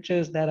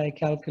temperatures that I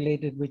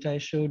calculated, which I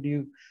showed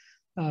you,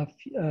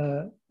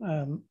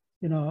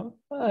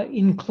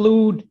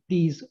 include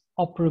these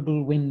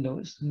operable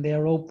windows, and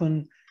they're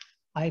open.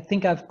 I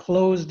think I've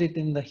closed it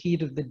in the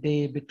heat of the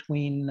day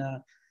between,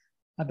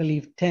 I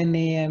believe, 10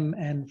 a.m.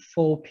 and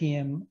 4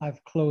 p.m.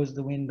 I've closed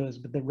the windows,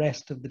 but the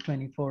rest of the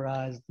 24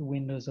 hours, the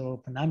windows are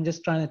open. I'm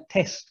just trying to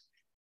test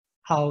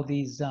how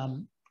these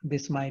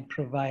this might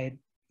provide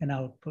an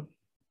output.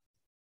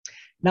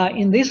 Now,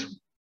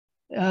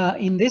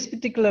 in this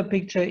particular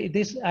picture, it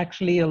is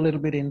actually a little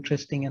bit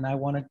interesting, and I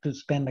wanted to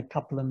spend a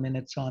couple of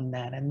minutes on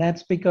that. And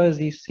that's because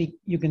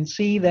you can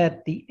see that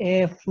the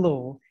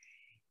airflow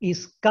is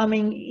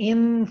coming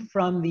in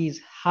from these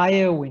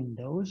higher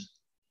windows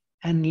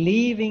and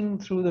leaving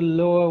through the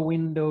lower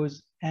windows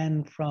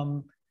and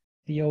from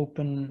the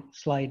open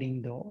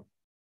sliding door.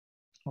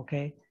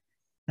 Okay.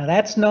 Now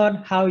that's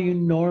not how you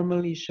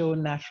normally show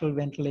natural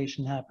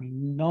ventilation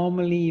happening.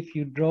 Normally, if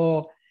you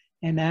draw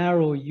an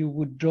arrow, you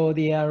would draw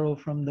the arrow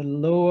from the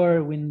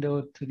lower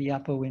window to the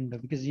upper window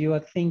because you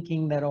are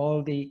thinking that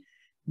all the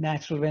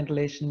natural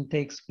ventilation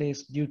takes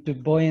place due to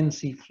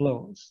buoyancy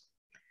flows.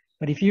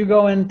 But if you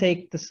go and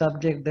take the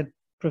subject that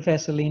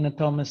Professor Lena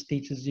Thomas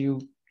teaches you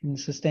in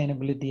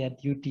sustainability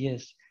at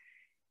UTS,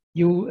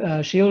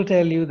 she'll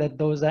tell you that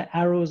those are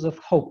arrows of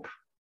hope,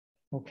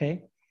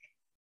 okay?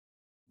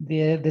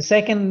 The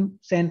second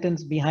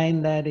sentence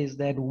behind that is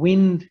that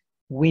wind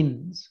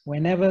wins.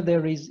 Whenever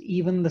there is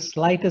even the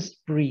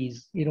slightest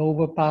breeze, it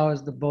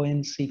overpowers the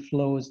buoyancy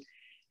flows,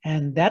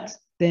 and that's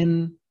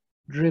then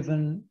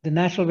driven, the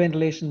natural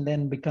ventilation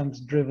then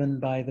becomes driven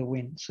by the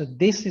wind. So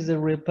this is a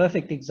real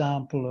perfect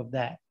example of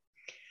that.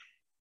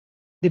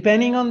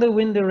 Depending on the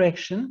wind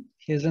direction,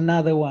 here's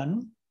another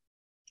one.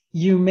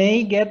 You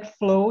may get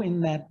flow in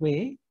that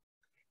way.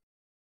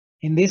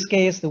 In this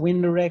case, the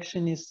wind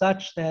direction is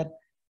such that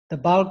the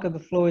bulk of the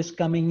flow is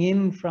coming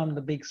in from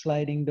the big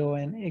sliding door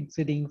and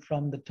exiting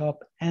from the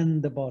top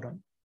and the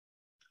bottom,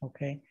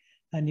 okay?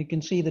 And you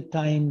can see the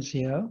times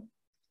here.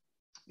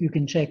 You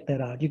can check that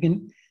out.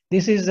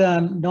 This is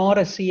not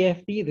a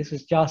CFD, this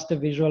is just a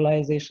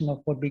visualization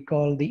of what we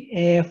call the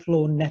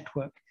airflow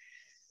network.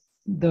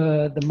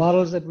 The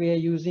models that we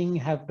are using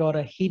have got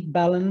a heat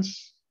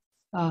balance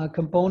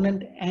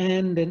component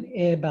and an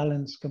air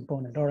balance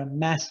component or a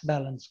mass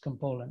balance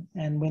component.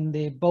 And when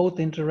they both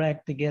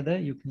interact together,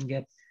 you can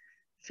get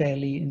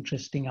fairly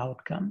interesting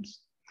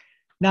outcomes.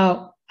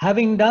 Now,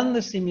 having done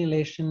the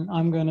simulation,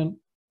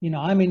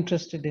 I'm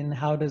interested in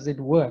how does it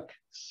work.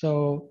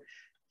 So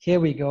here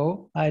we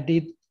go. I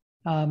did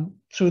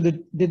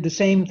the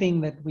same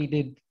thing that we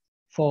did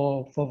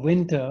for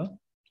winter.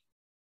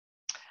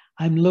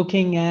 I'm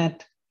looking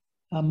at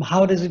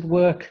how does it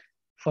work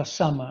for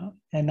summer,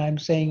 and I'm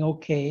saying,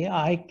 okay,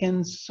 I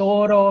can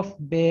sort of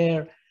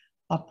bear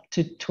up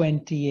to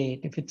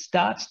 28. If it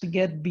starts to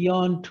get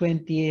beyond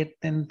 28,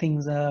 then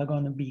things are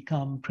going to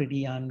become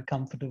pretty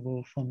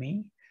uncomfortable for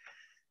me.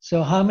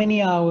 So how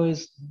many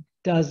hours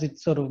does it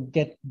sort of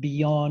get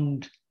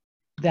beyond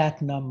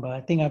that number?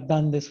 I think I've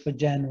done this for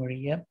January.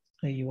 Yep,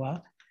 there you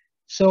are.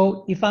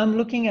 So if I'm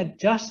looking at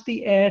just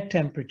the air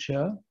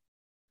temperature,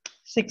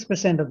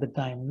 6% of the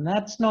time,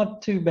 that's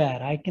not too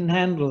bad. I can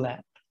handle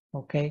that,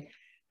 okay?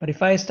 But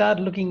if I start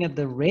looking at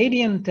the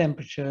radiant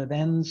temperature,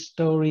 then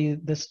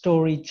the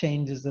story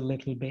changes a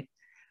little bit.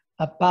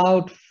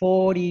 About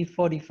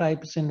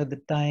 40–45% of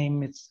the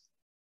time, it's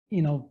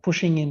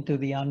pushing into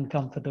the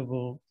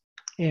uncomfortable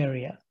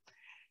area.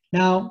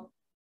 Now,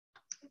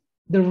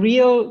 the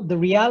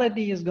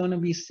reality is going to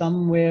be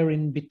somewhere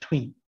in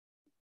between,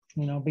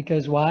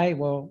 because why?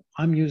 Well,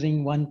 I'm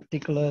using one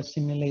particular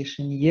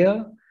simulation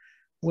year.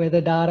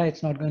 Weather data,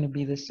 it's not going to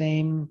be the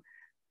same.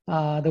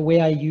 The way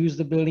I use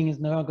the building is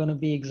not going to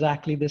be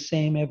exactly the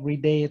same every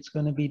day. It's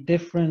going to be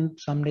different.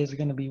 Some days are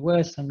going to be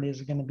worse. Some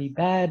days are going to be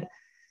bad.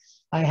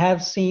 I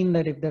have seen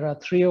that if there are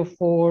 3 or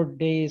 4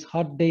 days,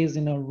 hot days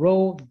in a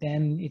row,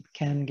 then it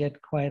can get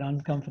quite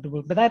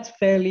uncomfortable. But that's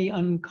fairly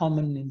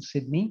uncommon in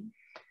Sydney.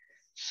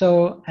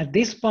 So at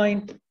this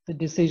point, the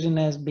decision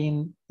has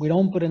been, we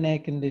don't put an air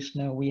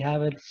conditioner. We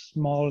have a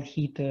small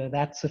heater.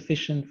 That's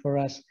sufficient for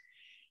us.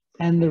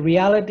 And the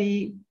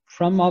reality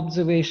from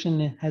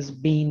observation has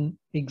been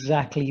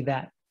exactly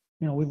that.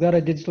 We've got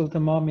a digital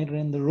thermometer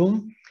in the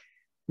room.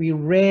 We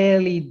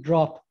rarely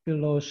drop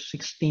below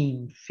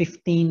 16,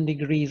 15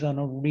 degrees on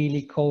a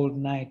really cold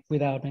night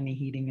without any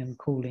heating and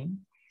cooling.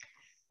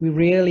 We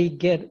rarely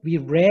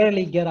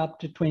get up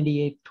to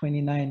 28,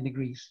 29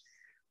 degrees.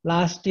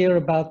 Last year,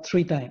 about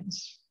 3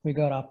 times we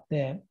got up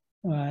there.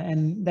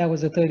 And that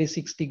was a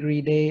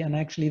 36-degree day. And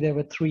actually, there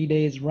were 3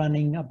 days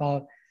running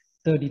about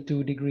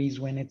 32 degrees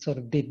when it sort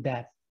of did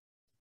that.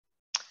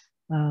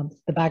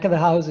 The back of the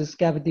house is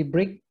cavity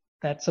brick.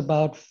 That's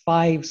about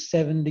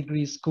 5–7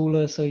 degrees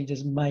cooler, so you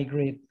just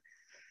migrate.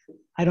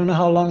 I don't know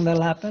how long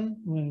that'll happen.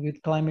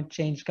 With climate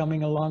change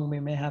coming along, we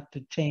may have to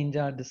change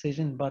our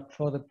decision, but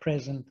for the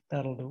present,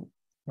 that'll do,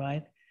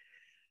 right?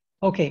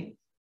 Okay,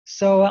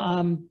 so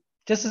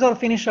just to sort of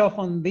finish off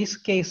on this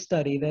case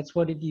study, that's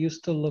what it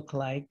used to look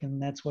like, and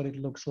that's what it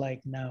looks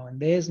like now. And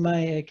there's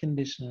my air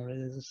conditioner.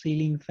 There's a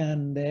ceiling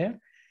fan there.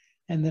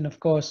 And then, of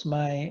course,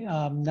 my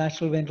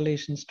natural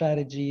ventilation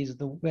strategy is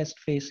the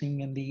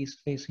west-facing and the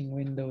east-facing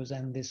windows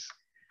and this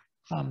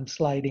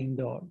sliding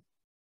door.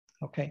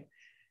 Okay,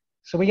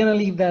 so we're going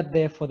to leave that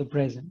there for the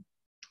present.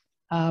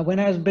 When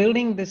I was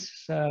building this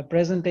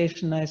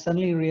presentation, I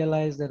suddenly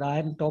realized that I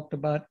hadn't talked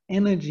about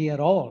energy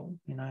at all.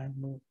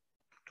 I'm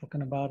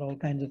talking about all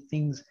kinds of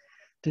things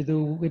to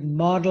do with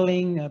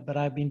modeling, but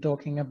I've been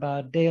talking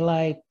about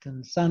daylight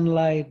and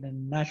sunlight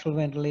and natural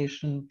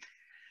ventilation.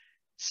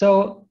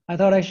 So I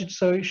thought I should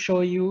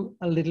show you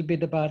a little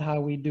bit about how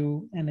we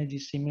do energy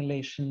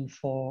simulation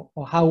or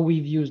how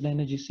we've used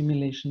energy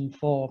simulation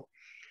for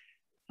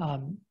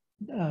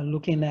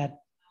looking at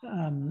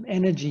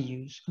energy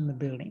use in the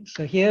building.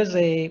 So here's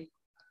you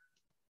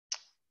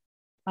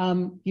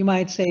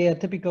might say a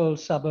typical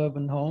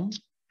suburban home,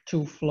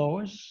 2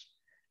 floors,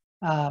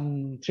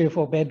 3 or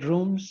 4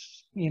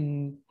 bedrooms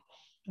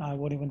I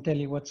won't even tell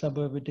you what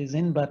suburb it is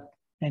in, but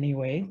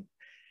anyway,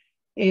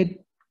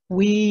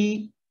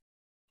 we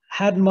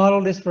had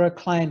modeled this for a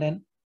client,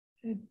 and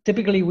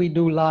typically we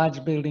do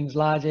large buildings,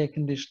 large air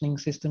conditioning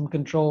system,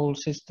 control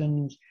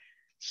systems,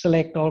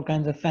 select all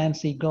kinds of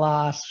fancy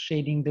glass,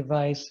 shading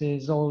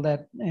devices, all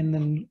that, and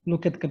then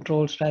look at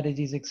control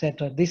strategies,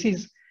 etc. This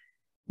is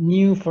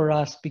new for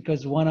us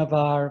because one of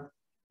our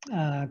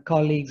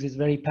colleagues is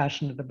very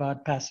passionate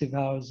about passive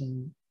house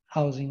and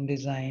housing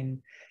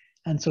design.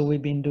 And so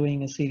we've been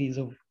doing a series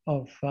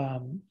of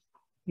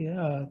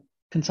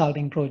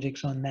consulting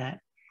projects on that.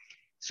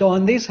 So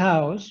on this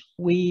house,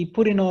 we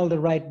put in all the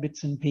right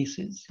bits and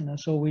pieces.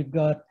 So we've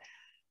got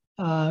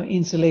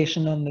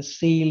insulation on the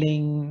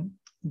ceiling.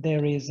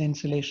 There is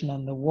insulation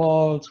on the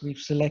walls. We've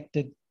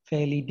selected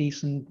fairly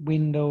decent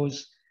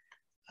windows,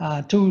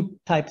 2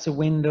 types of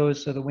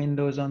windows. So the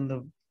windows on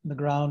the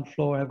ground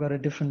floor have got a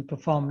different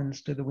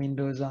performance to the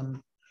windows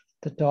on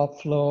the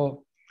top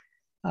floor.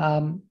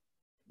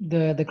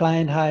 The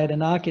client hired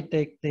an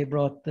architect. They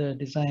brought the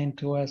design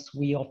to us.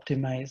 We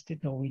optimized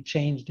it, or we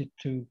changed it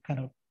to kind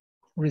of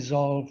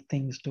resolve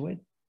things to it.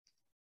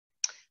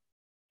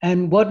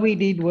 And what we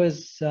did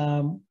was,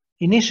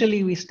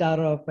 initially we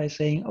started off by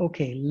saying,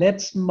 okay,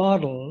 let's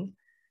model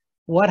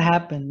what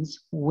happens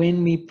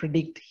when we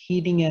predict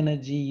heating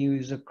energy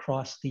use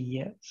across the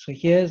year. So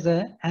here's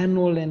the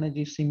annual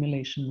energy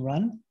simulation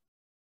run,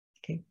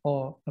 okay,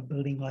 for a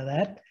building like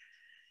that.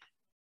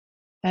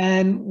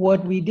 And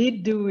what we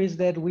did do is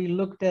that we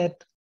looked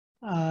at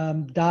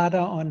data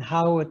on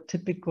how a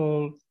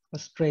typical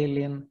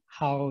Australian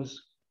house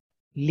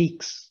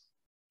leaks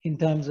in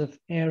terms of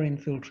air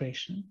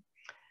infiltration.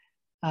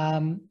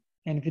 And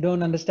if you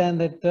don't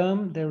understand that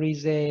term,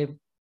 there's a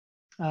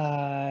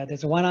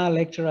 1-hour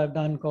lecture I've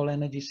done called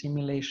Energy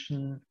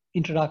Simulation,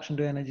 Introduction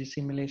to Energy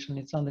Simulation.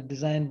 It's on the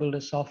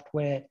DesignBuilder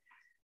Software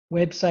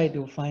website.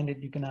 You'll find it.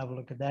 You can have a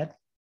look at that.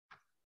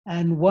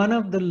 And one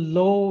of the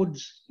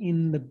loads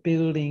in the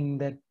building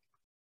that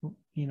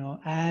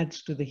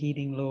adds to the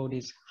heating load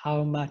is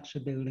how much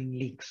a building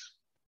leaks.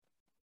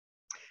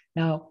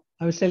 Now,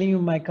 I was telling you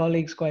my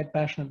colleague's quite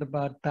passionate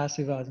about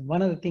passive house. And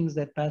one of the things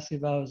that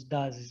passive house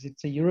does is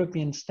it's a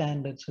European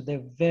standard, so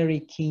they're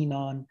very keen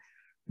on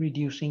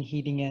reducing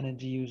heating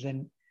energy use.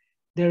 And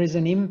there is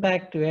an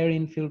impact to air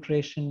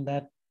infiltration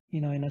that,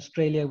 in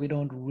Australia, we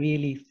don't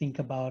really think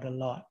about a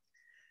lot.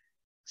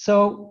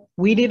 So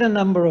we did a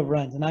number of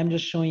runs, and I'm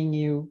just showing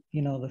you,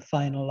 the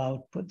final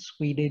outputs.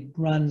 We did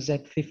runs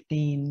at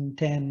 15,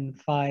 10,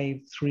 5,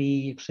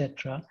 3,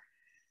 etc.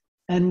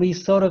 And we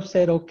sort of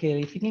said,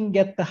 okay, if you can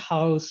get the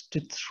house to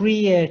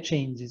 3 air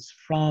changes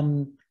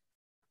from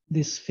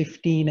this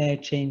 15 air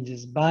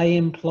changes by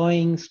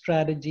employing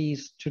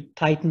strategies to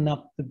tighten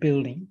up the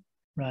building,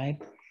 right?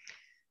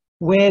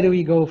 Where do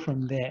we go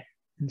from there?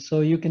 And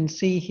so you can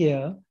see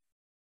here,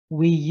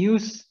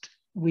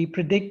 we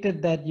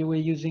predicted that you were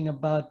using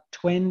about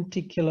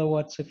 20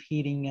 kilowatts of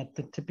heating at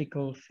the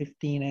typical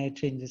 15 air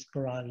changes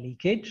per hour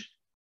leakage.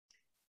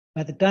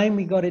 By the time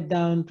we got it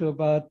down to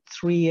about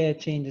 3 air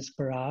changes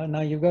per hour,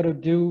 now you've got to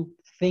do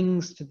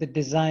things to the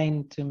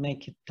design to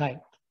make it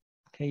tight.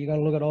 Okay, you got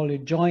to look at all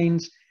your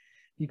joints.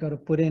 You got to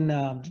put in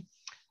a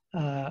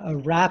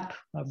wrap,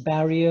 a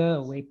barrier,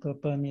 a vapor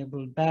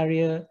permeable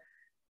barrier.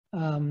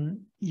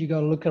 You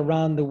got to look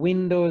around the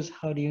windows.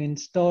 How do you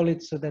install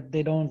it so that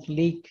they don't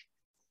leak?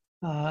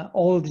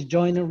 All the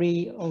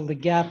joinery, all the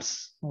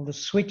gaps, all the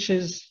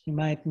switches, you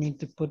might need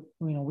to put,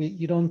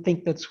 you don't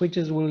think that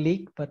switches will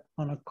leak, but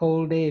on a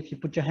cold day, if you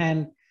put your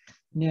hand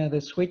near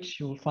the switch,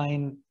 you'll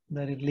find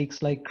that it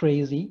leaks like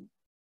crazy.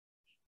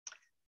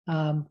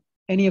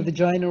 Any of the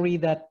joinery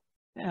that,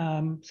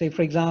 say,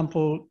 for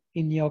example,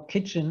 in your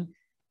kitchen,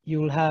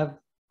 you'll have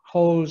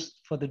holes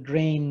for the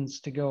drains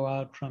to go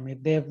out from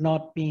it. They have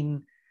not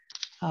been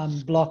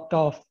blocked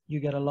off. You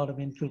get a lot of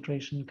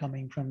infiltration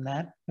coming from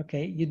that.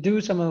 Okay, you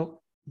do some of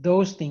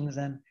those things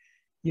and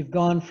you've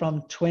gone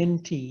from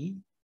 20,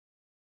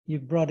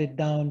 you've brought it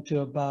down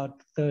to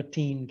about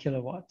 13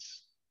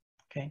 kilowatts.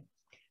 Okay,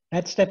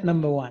 that's step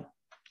number 1.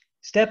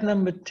 Step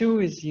number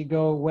 2 is you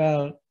go,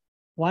 well,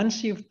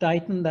 once you've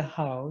tightened the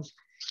house,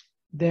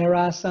 there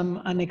are some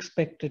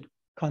unexpected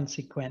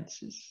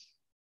consequences.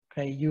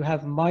 Okay, you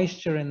have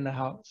moisture in the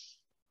house.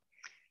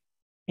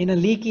 In a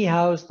leaky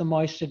house, the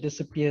moisture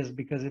disappears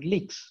because it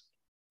leaks.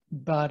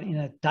 But in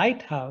a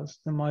tight house,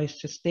 the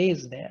moisture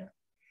stays there.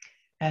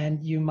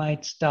 And you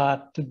might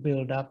start to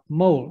build up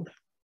mold.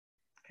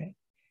 Okay.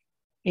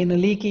 In a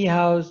leaky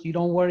house, you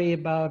don't worry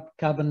about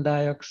carbon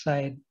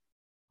dioxide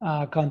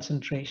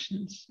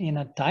concentrations. In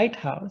a tight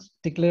house,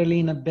 particularly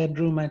in a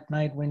bedroom at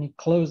night when you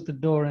close the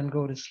door and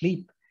go to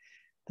sleep,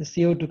 the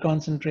CO2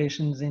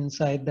 concentrations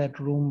inside that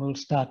room will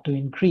start to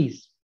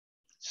increase.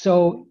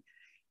 So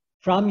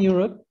from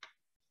Europe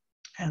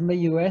and the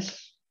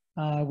US,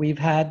 we've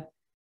had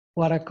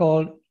what are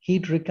called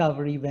heat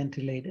recovery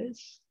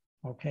ventilators.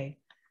 Okay,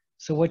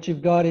 so what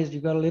you've got is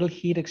you've got a little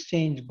heat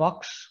exchange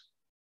box.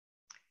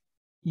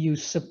 You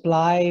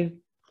supply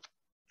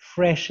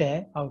fresh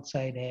air,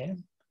 outside air,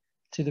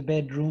 to the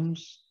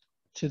bedrooms,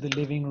 to the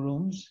living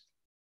rooms.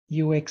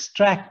 You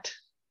extract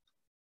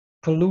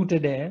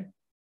polluted air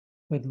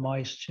with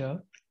moisture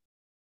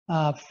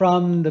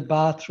from the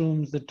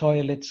bathrooms, the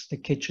toilets, the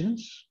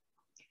kitchens.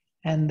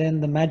 And then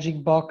the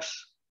magic box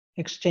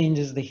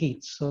exchanges the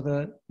heat.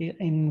 So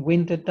in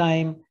winter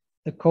time,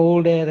 the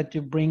cold air that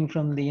you bring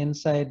from the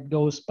inside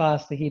goes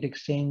past the heat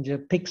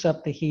exchanger, picks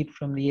up the heat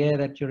from the air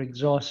that you're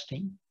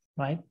exhausting,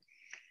 right?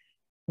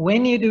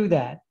 When you do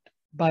that,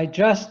 by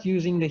just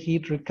using the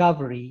heat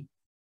recovery,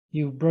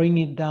 you bring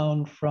it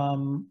down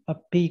from a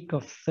peak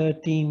of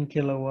 13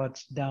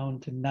 kilowatts down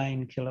to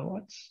 9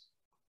 kilowatts,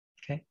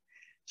 okay?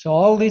 So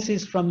all this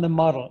is from the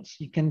models.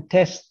 You can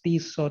test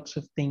these sorts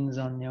of things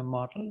on your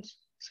models.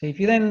 So if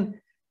you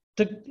then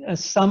took a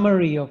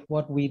summary of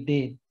what we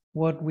did,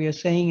 what we are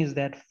saying is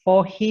that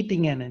for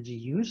heating energy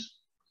use,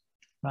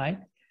 right?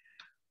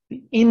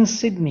 In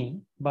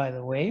Sydney, by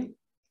the way,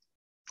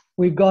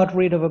 we got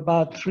rid of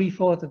about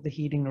 3/4 of the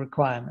heating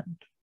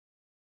requirement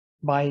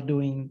by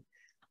doing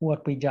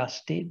what we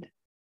just did.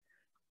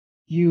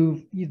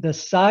 The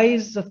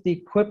size of the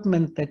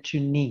equipment that you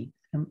need,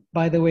 and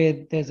by the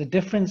way, there's a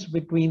difference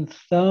between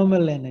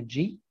thermal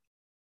energy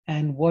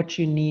and what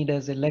you need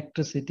as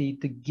electricity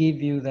to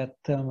give you that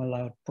thermal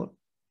output,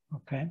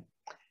 okay?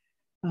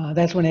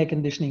 That's when air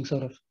conditioning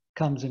sort of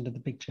comes into the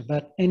picture.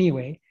 But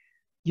anyway,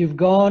 you've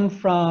gone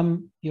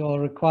from your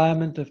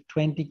requirement of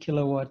 20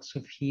 kilowatts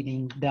of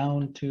heating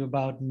down to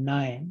about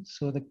 9.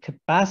 So the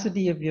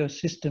capacity of your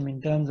system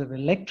in terms of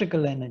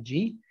electrical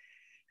energy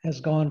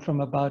has gone from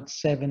about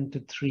 7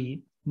 to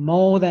 3,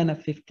 more than a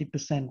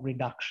 50%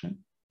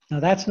 reduction. Now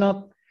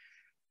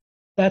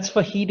that's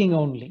for heating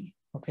only.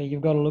 Okay,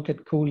 you've got to look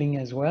at cooling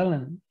as well.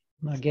 And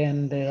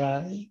again, there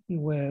are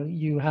where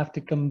you have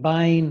to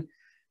combine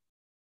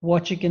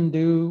what you can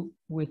do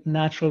with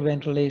natural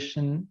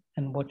ventilation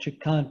and what you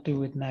can't do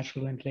with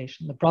natural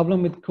ventilation. The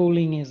problem with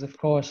cooling is, of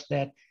course,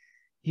 that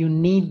you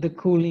need the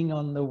cooling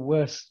on the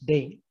worst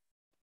day.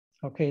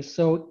 Okay,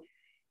 so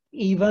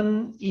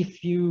even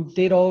if you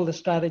did all the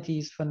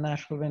strategies for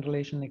natural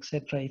ventilation,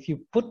 etc., if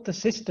you put the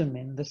system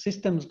in, the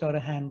system's got to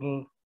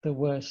handle the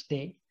worst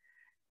day.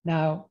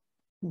 Now,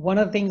 one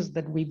of the things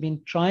that we've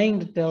been trying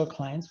to tell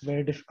clients,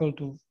 very difficult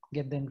to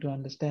get them to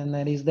understand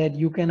that, is that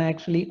you can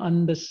actually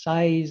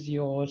undersize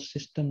your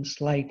system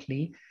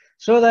slightly,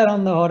 so that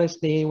on the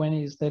hottest day when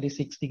it's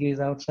 36 degrees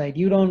outside,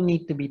 you don't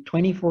need to be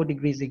 24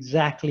 degrees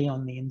exactly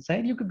on the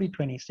inside. You could be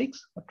 26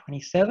 or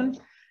 27,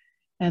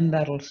 and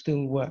that'll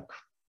still work,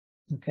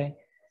 okay?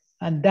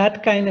 And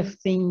that kind of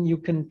thing you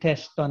can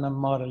test on a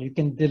model. You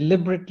can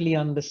deliberately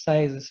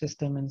undersize the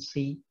system and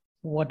see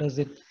what is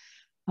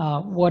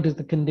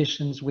the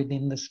conditions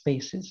within the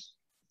spaces.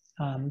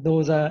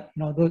 Those are,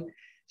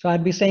 so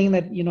I'd be saying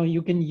that,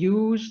 you can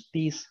use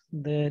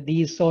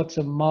these sorts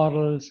of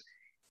models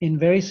in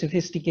very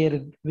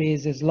sophisticated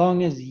ways, as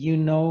long as you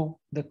know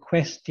the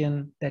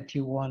question that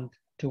you want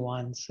to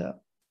answer.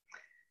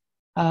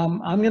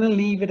 I'm going to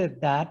leave it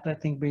at that. I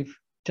think we've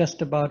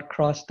just about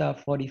crossed our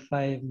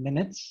 45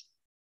 minutes,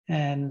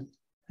 and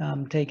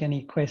take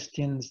any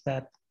questions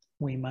that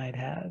we might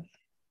have.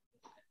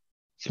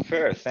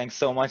 Super. Thanks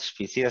so much,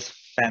 PC. That's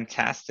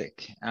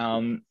fantastic.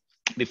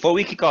 Before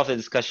we kick off the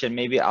discussion,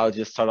 maybe I'll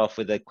just start off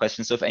with a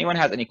question. So if anyone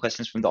has any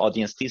questions from the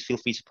audience, please feel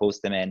free to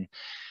post them in.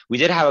 We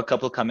did have a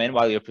couple come in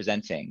while you're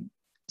presenting.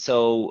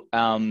 So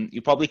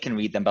you probably can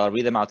read them, but I'll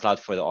read them out loud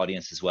for the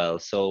audience as well.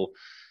 So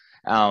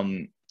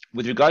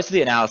with regards to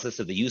the analysis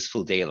of the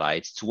useful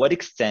daylight, to what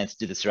extent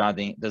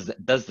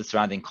does the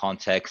surrounding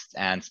context,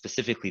 and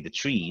specifically the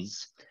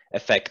trees,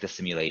 affect the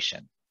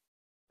simulation?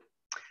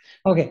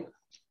 Okay.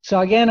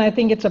 So again, I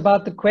think it's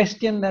about the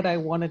question that I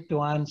wanted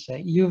to answer.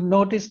 You've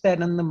noticed that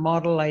in the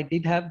model, I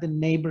did have the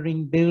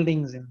neighboring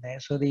buildings in there.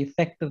 So the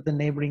effect of the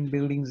neighboring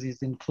buildings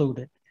is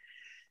included.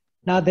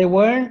 Now, there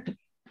weren't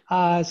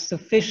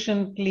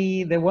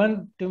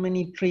too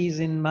many trees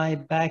in my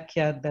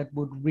backyard that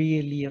would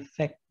really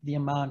affect the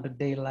amount of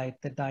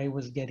daylight that I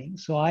was getting.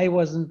 So I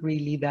wasn't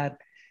really that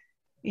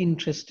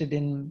interested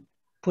in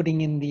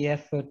putting in the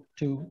effort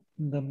to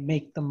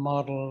make the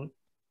model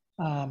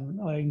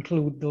or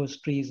include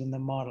those trees in the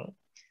model.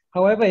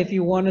 However, if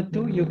you wanted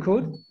to, you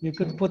could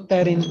put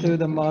that into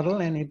the model,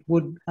 and it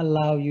would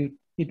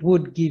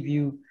give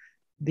you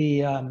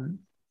the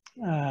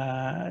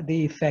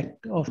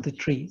effect of the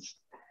trees.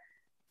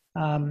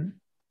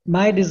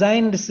 My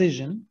design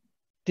decision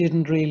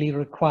didn't really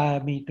require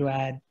me to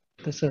add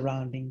the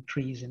surrounding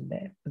trees in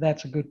there. But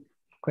that's a good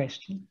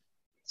question.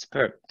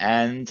 Superb.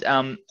 And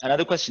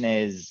another question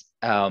is,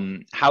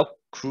 how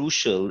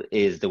crucial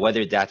is the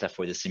weather data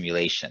for the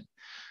simulation?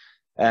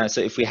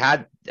 So if we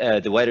had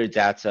the weather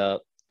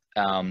data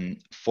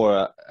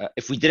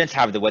if we didn't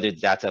have the weather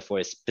data for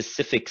a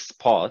specific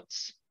spot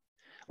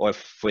or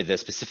for the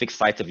specific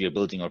site of your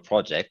building or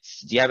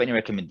projects, do you have any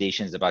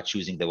recommendations about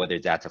choosing the weather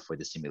data for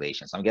the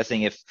simulation? So I'm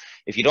guessing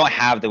if you don't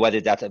have the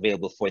weather data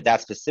available for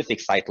that specific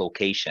site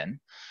location,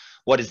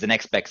 what is the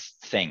next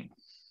best thing?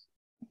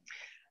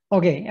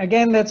 Okay,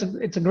 again,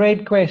 it's a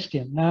great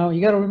question. Now,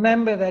 you got to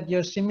remember that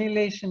your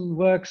simulation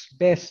works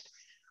best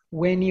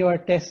when you are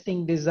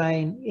testing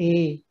design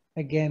A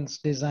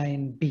against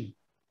design B,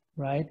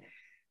 right?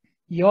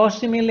 Your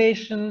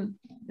simulations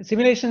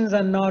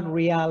are not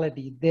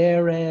reality.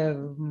 They're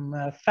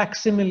a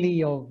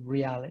facsimile of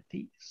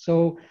reality.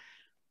 So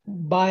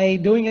by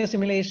doing a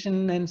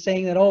simulation and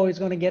saying that, oh, it's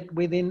going to get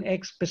within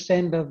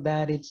X% of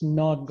that, it's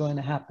not going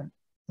to happen,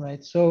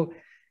 right? So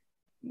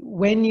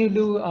when you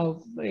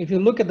do, if you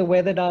look at the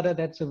weather data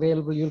that's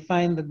available, you'll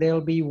find that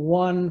there'll be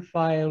one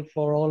file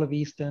for all of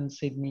Eastern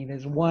Sydney.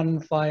 There's one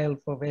file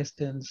for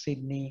Western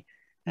Sydney,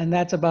 and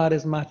that's about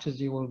as much as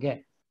you will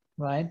get,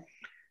 right?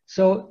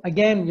 So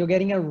again, you're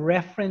getting a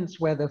reference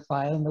weather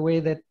file, and the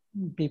way that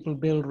people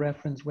build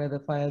reference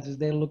weather files is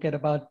they look at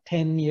about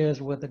 10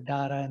 years worth of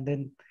data, and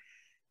then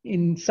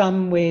in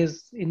some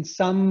ways, in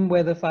some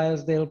weather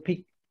files, they'll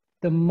pick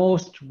the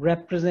most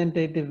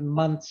representative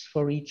months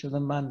for each of the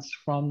months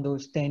from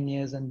those 10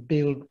 years and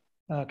build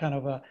kind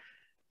of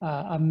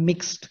a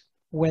mixed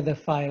weather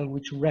file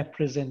which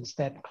represents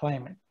that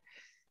climate.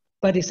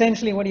 But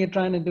essentially what you're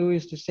trying to do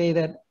is to say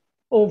that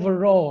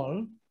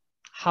overall,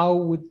 how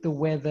would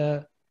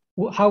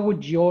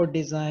your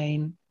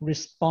design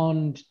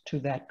respond to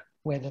that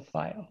weather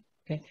file?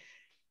 Okay.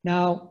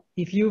 Now,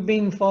 if you've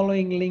been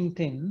following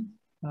LinkedIn,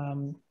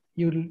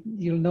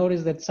 you'll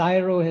notice that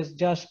Cyro has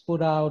just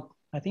put out,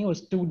 I think it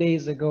was 2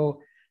 days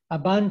ago, a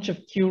bunch of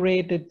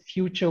curated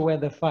future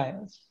weather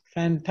files.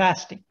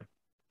 Fantastic,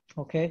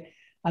 okay?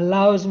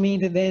 Allows me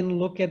to then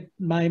look at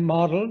my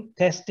model,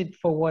 test it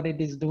for what it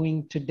is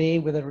doing today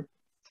with a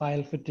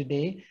file for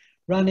today,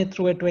 run it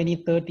through a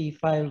 2030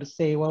 file to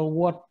say, well,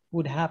 what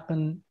would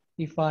happen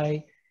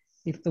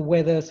if the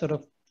weather sort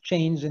of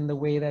changed in the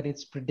way that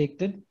it's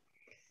predicted?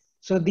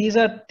 So these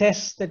are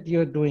tests that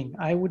you're doing.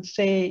 I would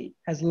say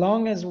as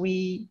long as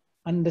we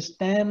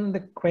understand the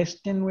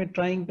question we're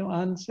trying to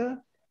answer,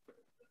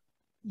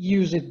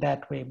 use it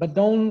that way. But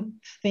don't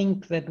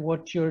think that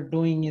what you're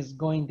doing is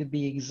going to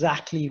be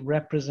exactly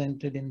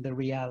represented in the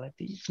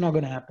reality. It's not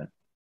going to happen,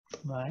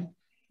 right?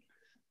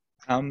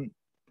 And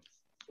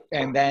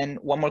then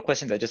one more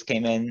question that just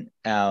came in.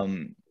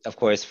 Of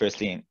course,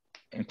 firstly,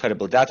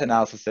 incredible data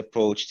analysis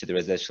approach to the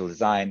residential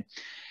design.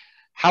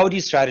 How do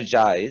you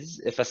strategize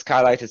if a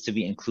skylight is to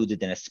be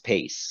included in a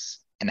space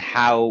and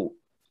how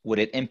would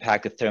it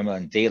impact the thermal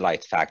and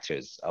daylight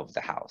factors of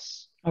the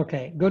house?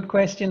 Okay, good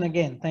question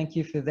again. Thank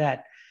you for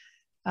that.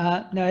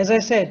 Now, as I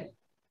said,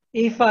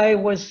 if I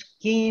was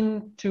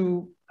keen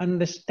to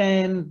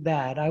understand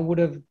that, I would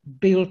have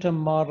built a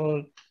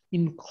model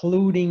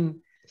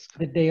including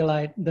the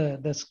daylight,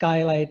 the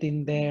skylight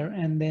in there,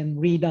 and then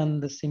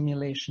redone the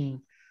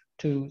simulation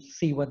to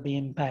see what the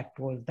impact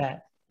was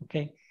that,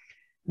 okay?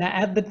 Now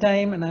at the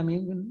time, and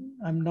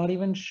I'm not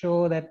even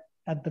sure that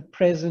at the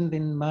present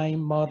in my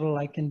model,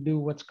 I can do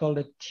what's called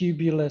a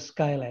tubular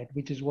skylight,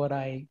 which is what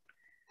I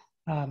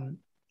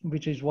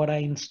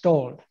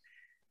installed.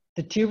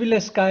 The tubular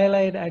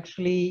skylight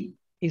actually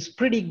is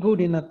pretty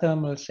good in a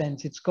thermal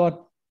sense. It's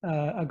got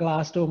a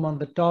glass dome on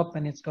the top,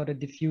 and it's got a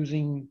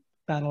diffusing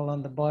panel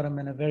on the bottom,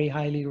 and a very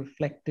highly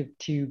reflective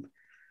tube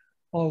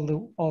all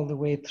the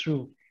way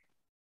through.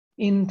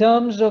 In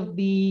terms of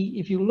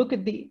if you look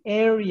at the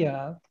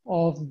area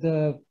of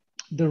the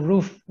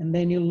roof, and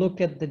then you look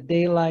at the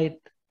daylight,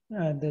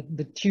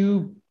 the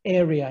tube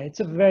area, it's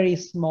a very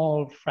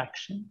small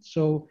fraction.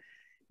 So,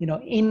 you know,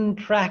 in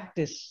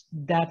practice,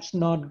 that's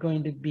not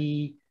going to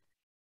be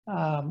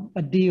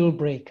a deal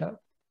breaker,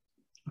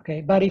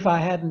 okay? But if I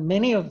had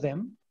many of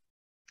them,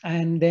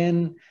 and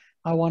then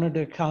I wanted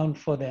to account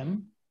for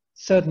them,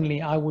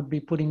 certainly I would be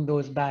putting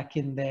those back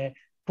in there,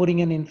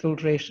 putting an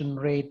infiltration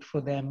rate for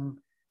them,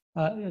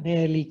 an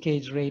air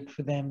leakage rate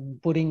for them,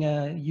 putting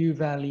a U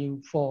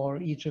value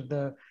for each of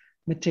the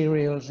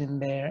materials in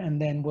there,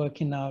 and then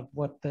working out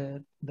what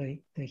the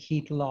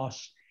heat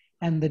loss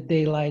and the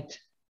daylight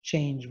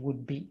change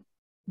would be.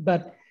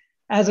 But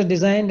as a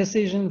design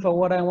decision for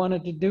what I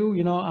wanted to do,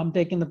 you know, I'm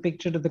taking the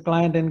picture to the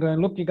client and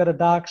going, look, you got a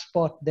dark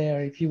spot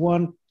there. If you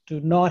want to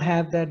not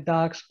have that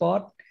dark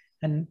spot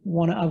and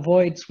want to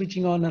avoid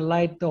switching on a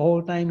light the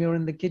whole time you're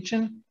in the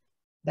kitchen,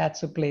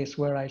 that's a place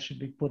where I should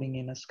be putting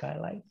in a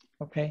skylight,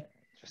 okay?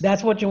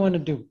 That's what you want to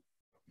do,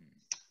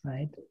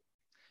 right?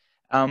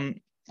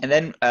 And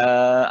then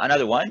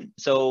another one.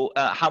 So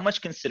how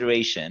much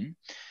consideration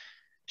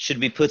should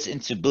be put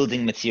into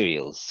building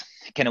materials?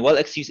 Can a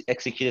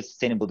well-executed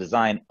sustainable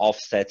design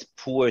offset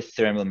poor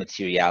thermal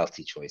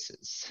materiality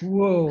choices?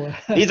 Whoa.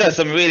 These are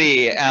some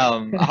really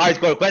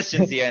hardcore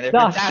questions here, and they're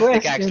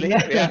fantastic, actually.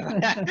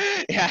 Yeah,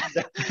 yeah.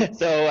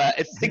 So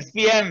it's 6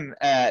 p.m.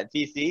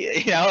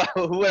 PC. You know,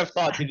 who would have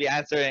thought you'd be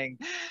answering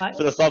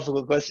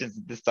philosophical questions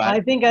at this time? I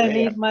think I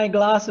need my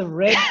glass of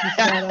red to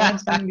start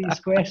answering these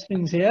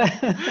questions here.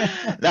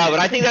 No, but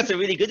I think that's a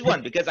really good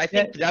one, because I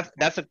think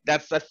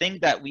that's a thing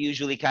that we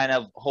usually kind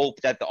of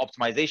hope that the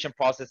optimization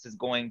process is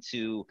going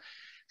to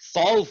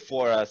solve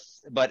for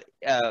us, but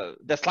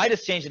the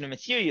slightest change in the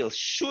material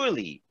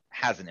surely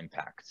has an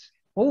impact.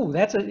 Oh,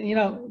 that's you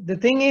know, the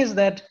thing is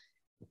that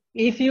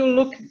if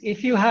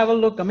you have a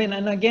look, I mean,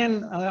 and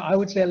again, I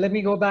would say, let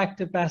me go back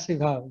to Passive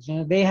House. You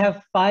know, they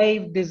have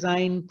 5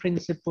 design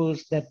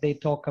principles that they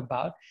talk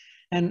about.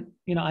 And,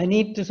 you know, I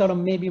need to sort of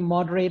maybe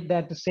moderate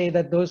that to say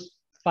that those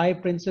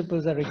 5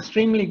 principles are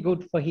extremely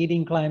good for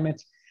heating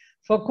climates.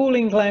 For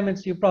cooling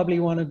climates, you probably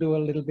want to do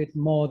a little bit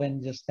more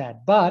than just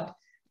that. But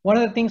one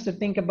of the things to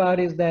think about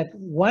is that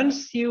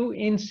once you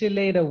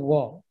insulate a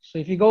wall, so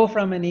if you go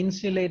from an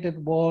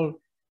insulated wall,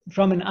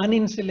 from an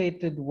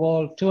uninsulated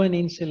wall to an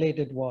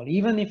insulated wall,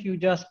 even if you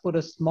just put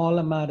a small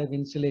amount of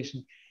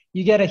insulation,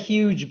 you get a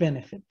huge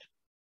benefit.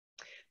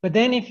 But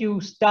then if you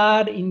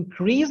start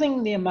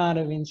increasing the amount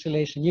of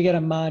insulation, you get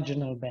a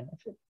marginal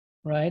benefit,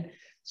 right?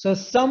 So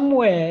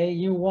somewhere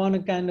you want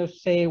to kind of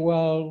say,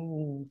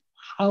 well,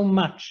 how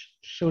much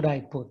should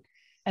I put?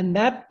 And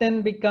that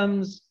then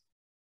becomes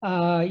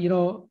you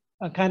know,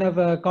 a kind of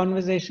a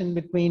conversation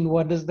between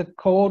what does the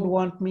code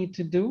want me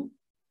to do,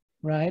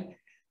 right?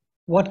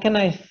 What can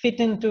I fit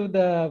into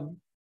the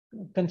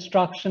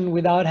construction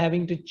without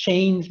having to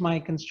change my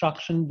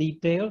construction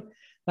detail?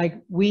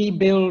 Like we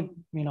build,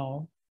 you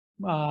know,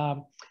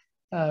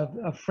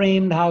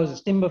 framed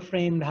houses, timber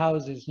framed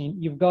houses.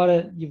 You've got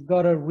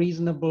a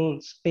reasonable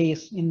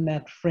space in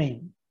that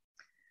frame.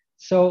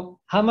 So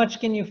how much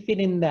can you fit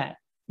in that?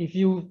 If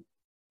you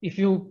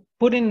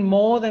put in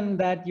more than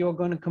that, you're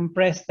going to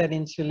compress that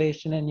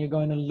insulation and you're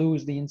going to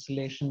lose the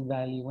insulation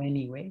value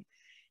anyway.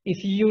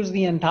 If you use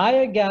the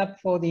entire gap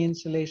for the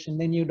insulation,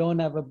 then you don't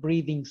have a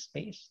breathing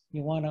space.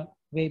 You want a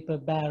vapor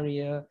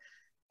barrier.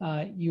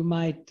 You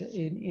might,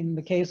 in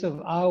the case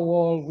of our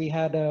wall, we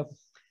had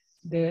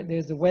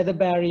there's a weather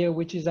barrier,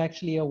 which is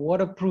actually a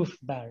waterproof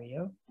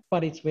barrier,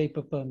 but it's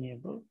vapor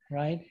permeable,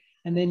 right?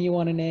 And then you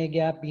want an air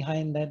gap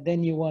behind that.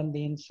 Then you want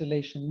the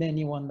insulation. Then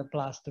you want the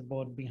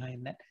plasterboard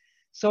behind that.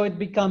 So it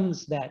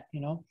becomes that,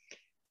 you know.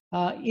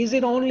 Is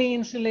it only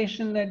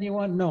insulation that you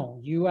want? No,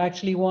 you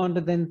actually want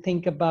to then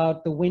think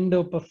about the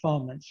window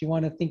performance. You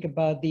want to think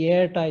about the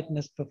air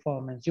tightness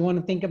performance. You want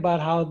to think about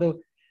how the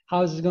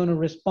house is going to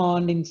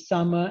respond in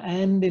summer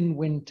and in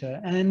winter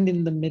and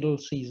in the middle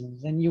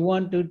seasons. And you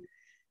want to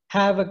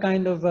have a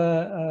kind of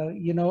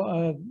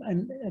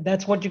and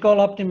that's what you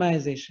call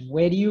optimization.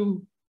 Where do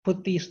you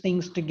put these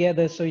things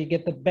together so you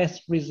get the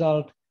best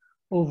result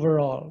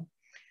overall?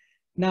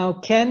 Now,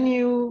 can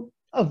you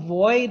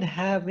avoid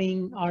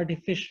having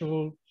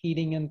artificial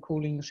heating and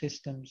cooling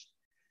systems.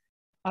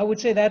 I would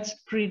say that's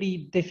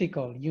pretty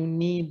difficult. You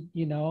need,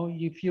 you know,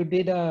 if you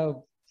did a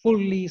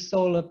fully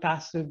solar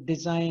passive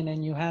design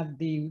and you have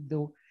the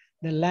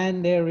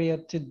land area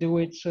to do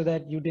it so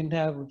that you didn't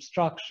have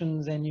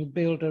obstructions, and you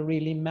built a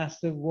really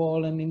massive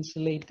wall and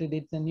insulated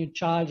it and you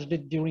charged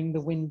it during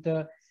the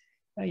winter,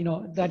 you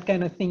know, that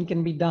kind of thing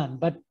can be done.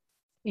 But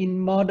in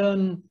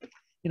modern,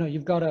 you know,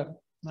 you've got a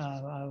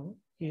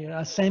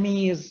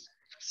semi is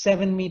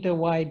 7 meter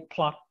wide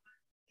plot,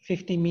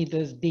 50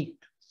 meters deep.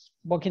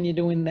 What can you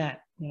do in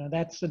that? You know,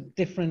 that's a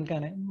different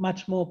kind of,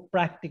 much more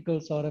practical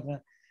sort of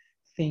a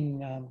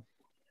thing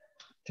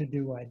to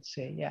do, I'd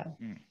say. Yeah.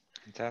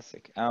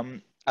 Fantastic.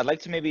 I'd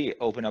like to maybe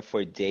open up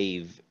for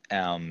Dave,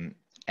 and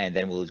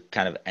then we'll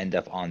kind of end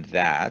up on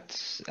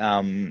that.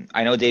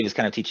 I know Dave is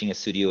kind of teaching a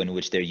studio in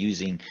which they're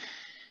using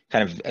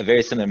kind of a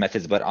very similar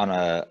methods, but on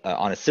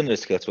a similar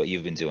scale to what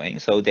you've been doing.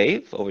 So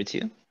Dave, over to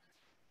you.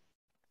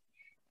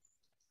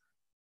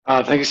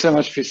 Thank you so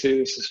much, PC.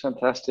 This is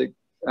fantastic.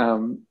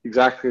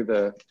 Exactly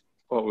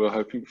what we were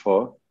hoping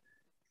for.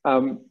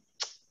 I'm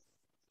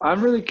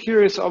really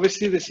curious.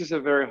 Obviously, this is a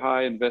very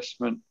high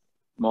investment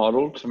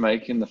model to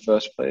make in the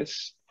first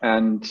place.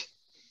 And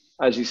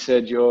as you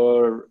said,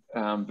 you're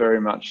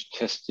very much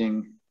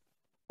testing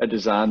a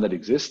design that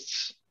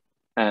exists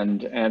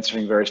and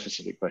answering very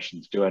specific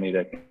questions. Do I need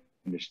air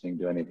conditioning?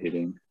 Do I need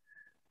heating,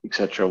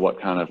 etc.?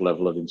 What kind of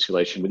level of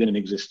insulation within an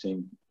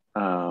existing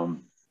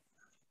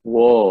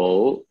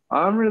wall?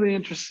 I'm really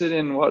interested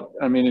in what,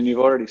 I mean, and you've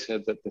already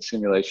said that the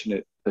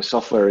simulation, the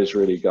software is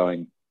really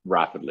going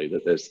rapidly,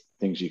 that there's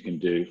things you can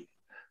do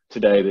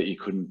today that you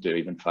couldn't do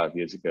even 5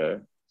 years ago.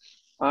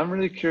 I'm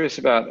really curious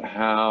about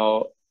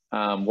how,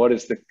 what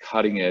is the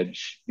cutting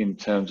edge in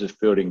terms of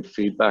building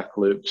feedback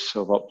loops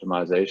of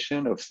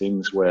optimization of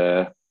things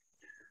where,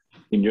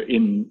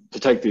 to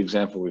take the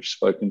example we've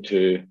spoken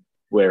to,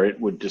 where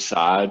it would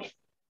decide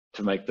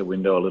to make the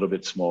window a little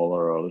bit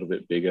smaller or a little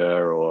bit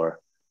bigger, or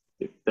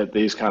that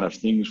these kind of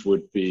things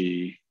would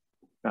be,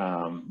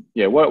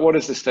 yeah, what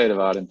is the state of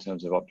art in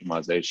terms of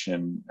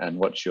optimization, and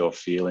what's your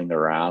feeling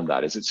around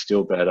that? Is it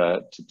still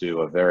better to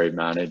do a very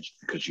managed,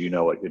 because you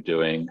know what you're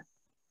doing,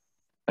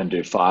 and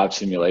do 5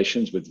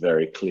 simulations with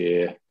very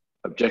clear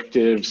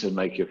objectives and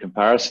make your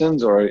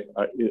comparisons, or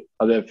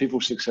are there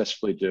people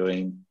successfully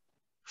doing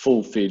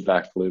full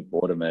feedback loop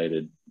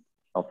automated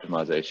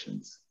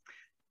optimizations?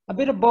 A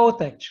bit of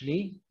both,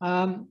 actually.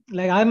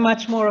 Like, I'm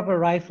much more of a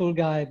rifle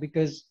guy,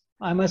 because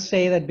I must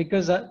say that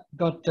because I've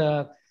got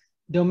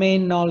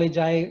domain knowledge,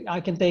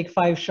 I can take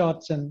 5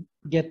 shots and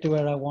get to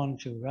where I want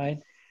to, right?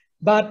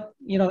 But,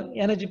 you know,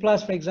 Energy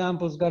Plus, for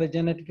example, has got a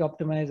genetic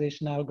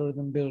optimization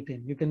algorithm built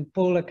in. You can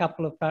pull a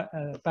couple of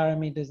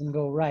parameters and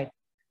go, right,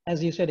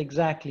 as you said,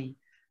 exactly,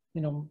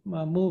 you know,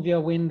 move your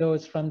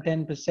windows from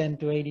 10%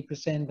 to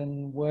 80%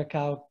 and work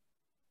out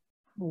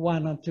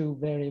 1 or 2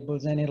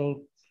 variables, and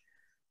it'll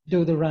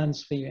do the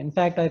runs for you. In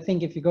fact, I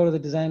think if you go to the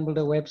DesignBuilder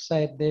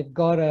website, they've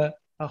got a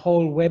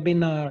whole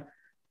webinar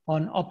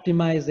on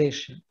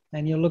optimization,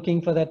 and you're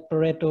looking for that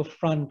Pareto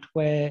front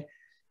where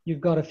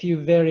you've got a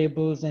few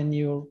variables and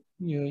you're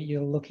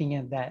looking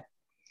at that.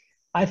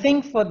 I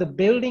think for the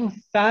building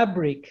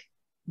fabric,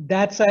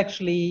 that's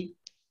actually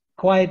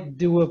quite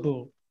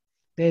doable.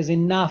 There's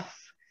enough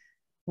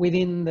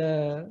within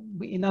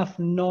enough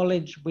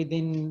knowledge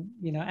within,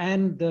 you know,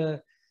 and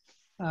the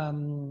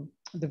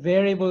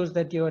variables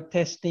that you're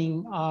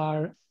testing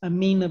are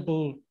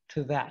amenable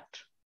to that,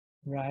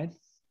 right?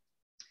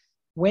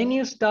 When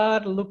you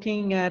start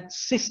looking at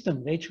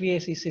systems,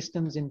 HVAC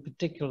systems in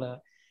particular,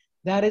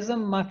 that is a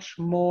much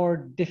more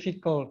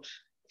difficult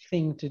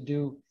thing to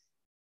do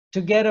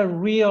to get a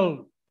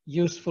real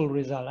useful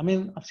result. I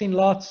mean, I've seen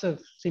lots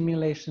of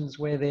simulations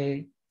where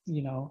they,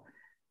 you know,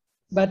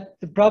 but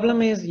the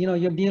problem is, you know,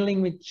 you're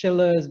dealing with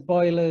chillers,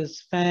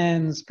 boilers,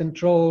 fans,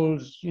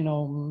 controls, you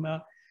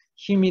know,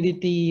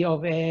 humidity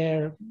of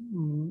air,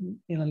 you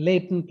know,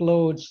 latent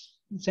loads,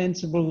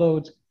 sensible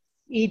loads.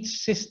 Each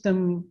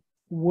system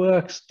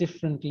works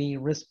differently,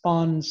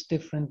 responds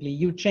differently.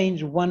 You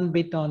change 1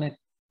 bit on it,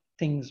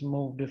 things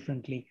move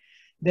differently.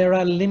 There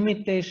are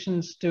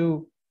limitations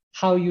to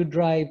how you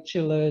drive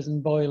chillers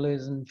and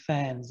boilers and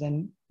fans,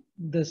 and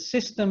the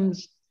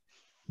systems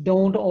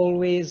don't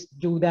always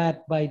do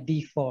that by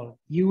default.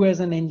 You as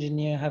an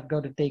engineer have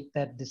got to take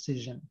that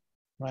decision,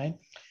 right?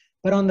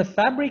 But on the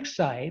fabric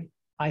side,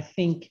 I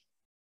think,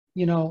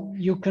 you know,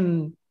 you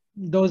can,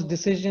 those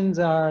decisions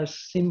are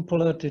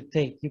simpler to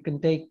take. You can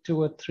take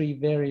 2 or 3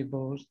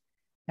 variables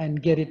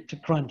and get it to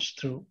crunch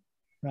through,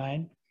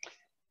 right?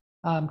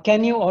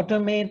 Can you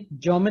automate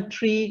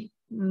geometry?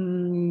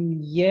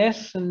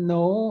 Yes and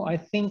no. I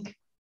think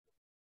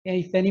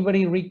if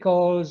anybody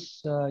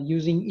recalls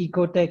using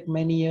Ecotech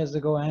many years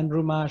ago,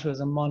 Andrew Marsh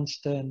was a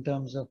monster in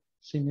terms of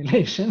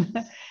simulation.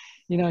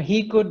 You know,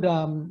 he could,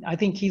 I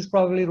think he's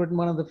probably written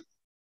one of the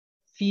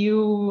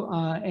few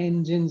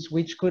engines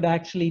which could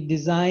actually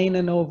design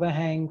an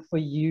overhang for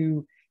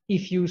you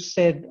if you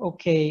said,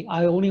 okay,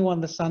 I only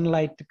want the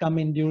sunlight to come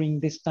in during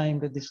this time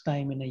to this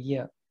time in a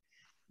year.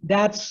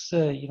 that's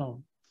you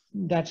know,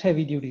 that's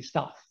heavy duty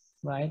stuff,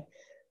 right?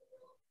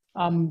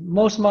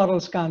 Most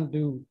models can't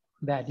do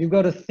that. You've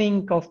got to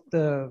think of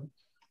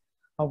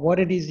what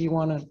it is you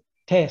want to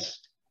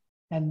test,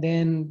 and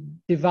then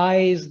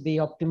devise the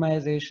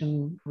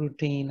optimization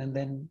routine, and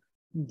then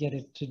get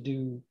it to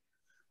do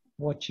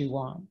what you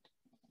want.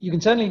 You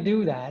can certainly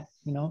do that.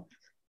 You know,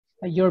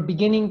 you're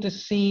beginning to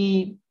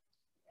see,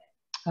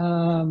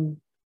 for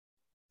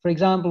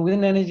example,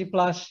 within Energy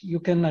Plus, you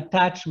can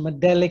attach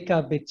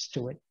Modelica bits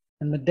to it.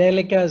 And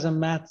Modelica is a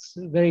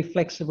very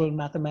flexible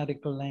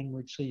mathematical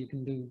language, so you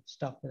can do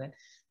stuff with that.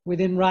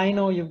 Within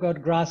Rhino, you've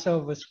got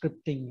Grasshopper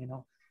scripting, you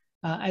know.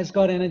 It's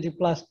got Energy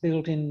Plus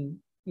built in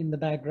the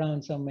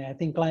background somewhere. I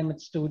think Climate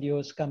Studio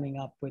is coming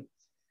up with,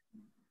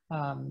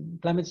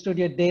 Climate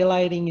Studio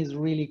daylighting is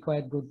really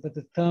quite good, but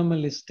the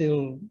thermal is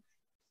still,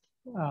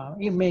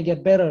 it may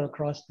get better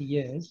across the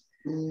years.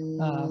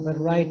 But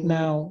right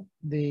now,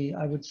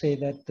 I would say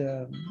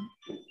that,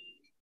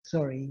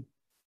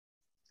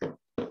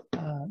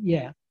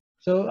 yeah.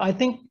 So I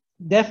think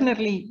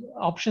definitely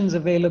options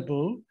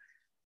available,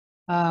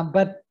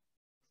 but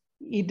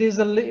it is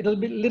a little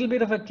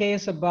bit of a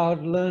case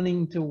about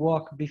learning to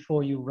walk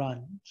before you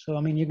run. So I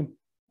mean, you can,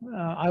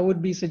 I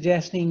would be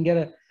suggesting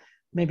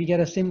maybe get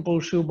a simple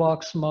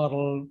shoebox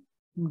model,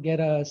 get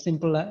a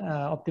simple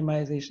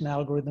optimization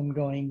algorithm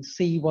going,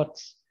 see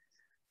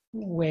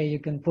where you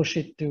can push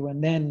it to,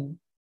 and then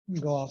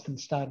go off and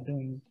start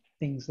doing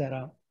things that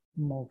are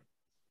more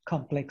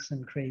complex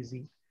and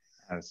crazy.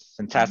 That's a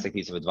fantastic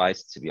piece of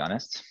advice, to be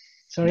honest.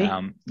 Sorry?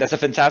 That's a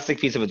fantastic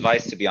piece of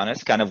advice, to be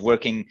honest, kind of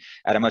working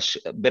at a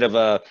bit of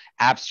a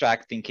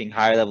abstract thinking,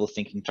 higher level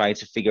thinking, trying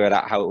to figure it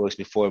out how it works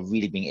before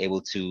really being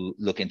able to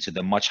look into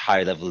the much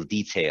higher level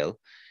detail,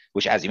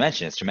 which, as you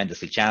mentioned, is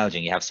tremendously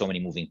challenging. You have so many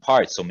moving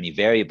parts, so many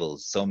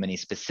variables, so many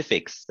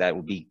specifics that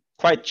would be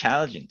quite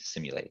challenging to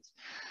simulate.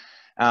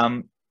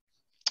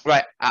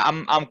 Right,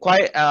 I'm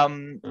quite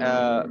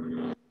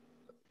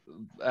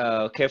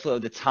careful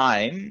of the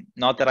time.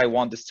 Not that I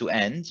want this to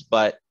end,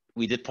 but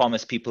we did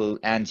promise people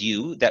and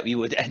you that we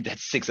would end at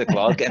 6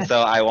 o'clock. And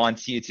so I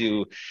want you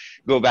to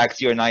go back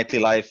to your nightly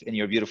life in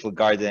your beautiful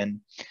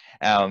garden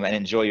and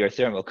enjoy your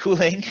thermal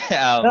cooling.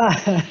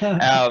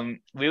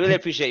 We really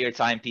appreciate your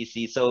time,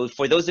 PC. So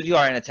for those of you who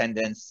are in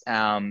attendance,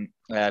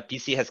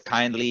 PC has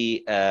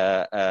kindly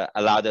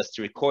allowed us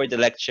to record the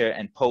lecture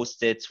and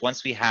post it.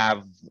 Once we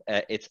have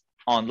it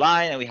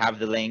online and we have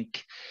the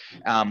link,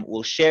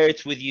 we'll share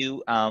it with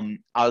you.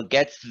 I'll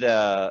get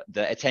the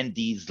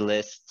attendees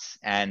list,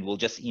 and we'll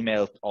just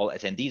email all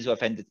attendees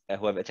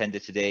who have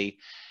attended today,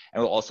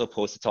 and we'll also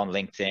post it on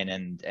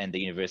LinkedIn and the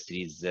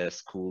university's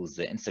school's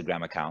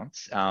Instagram account.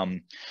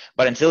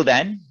 But until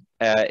then,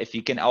 if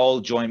you can all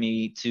join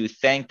me to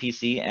thank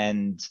PC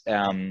and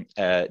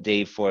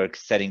Dave for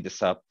setting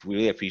this up, we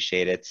really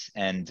appreciate it.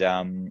 And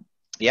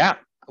yeah,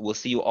 we'll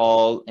see you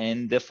all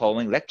in the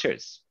following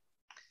lectures.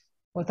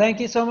 Well, thank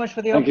you so much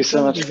for the opportunity.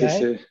 Thank you so much,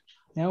 guys. PC.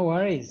 No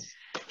worries.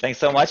 Thanks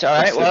so much. All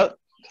right. Well,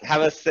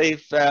 have a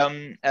safe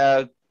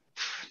rest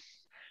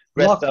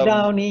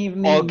lockdown of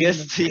evening.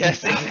 August.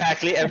 Yes,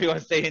 exactly. Everyone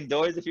stay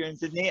indoors if you're in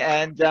Sydney,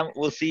 and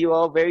we'll see you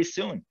all very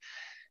soon.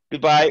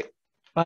 Goodbye.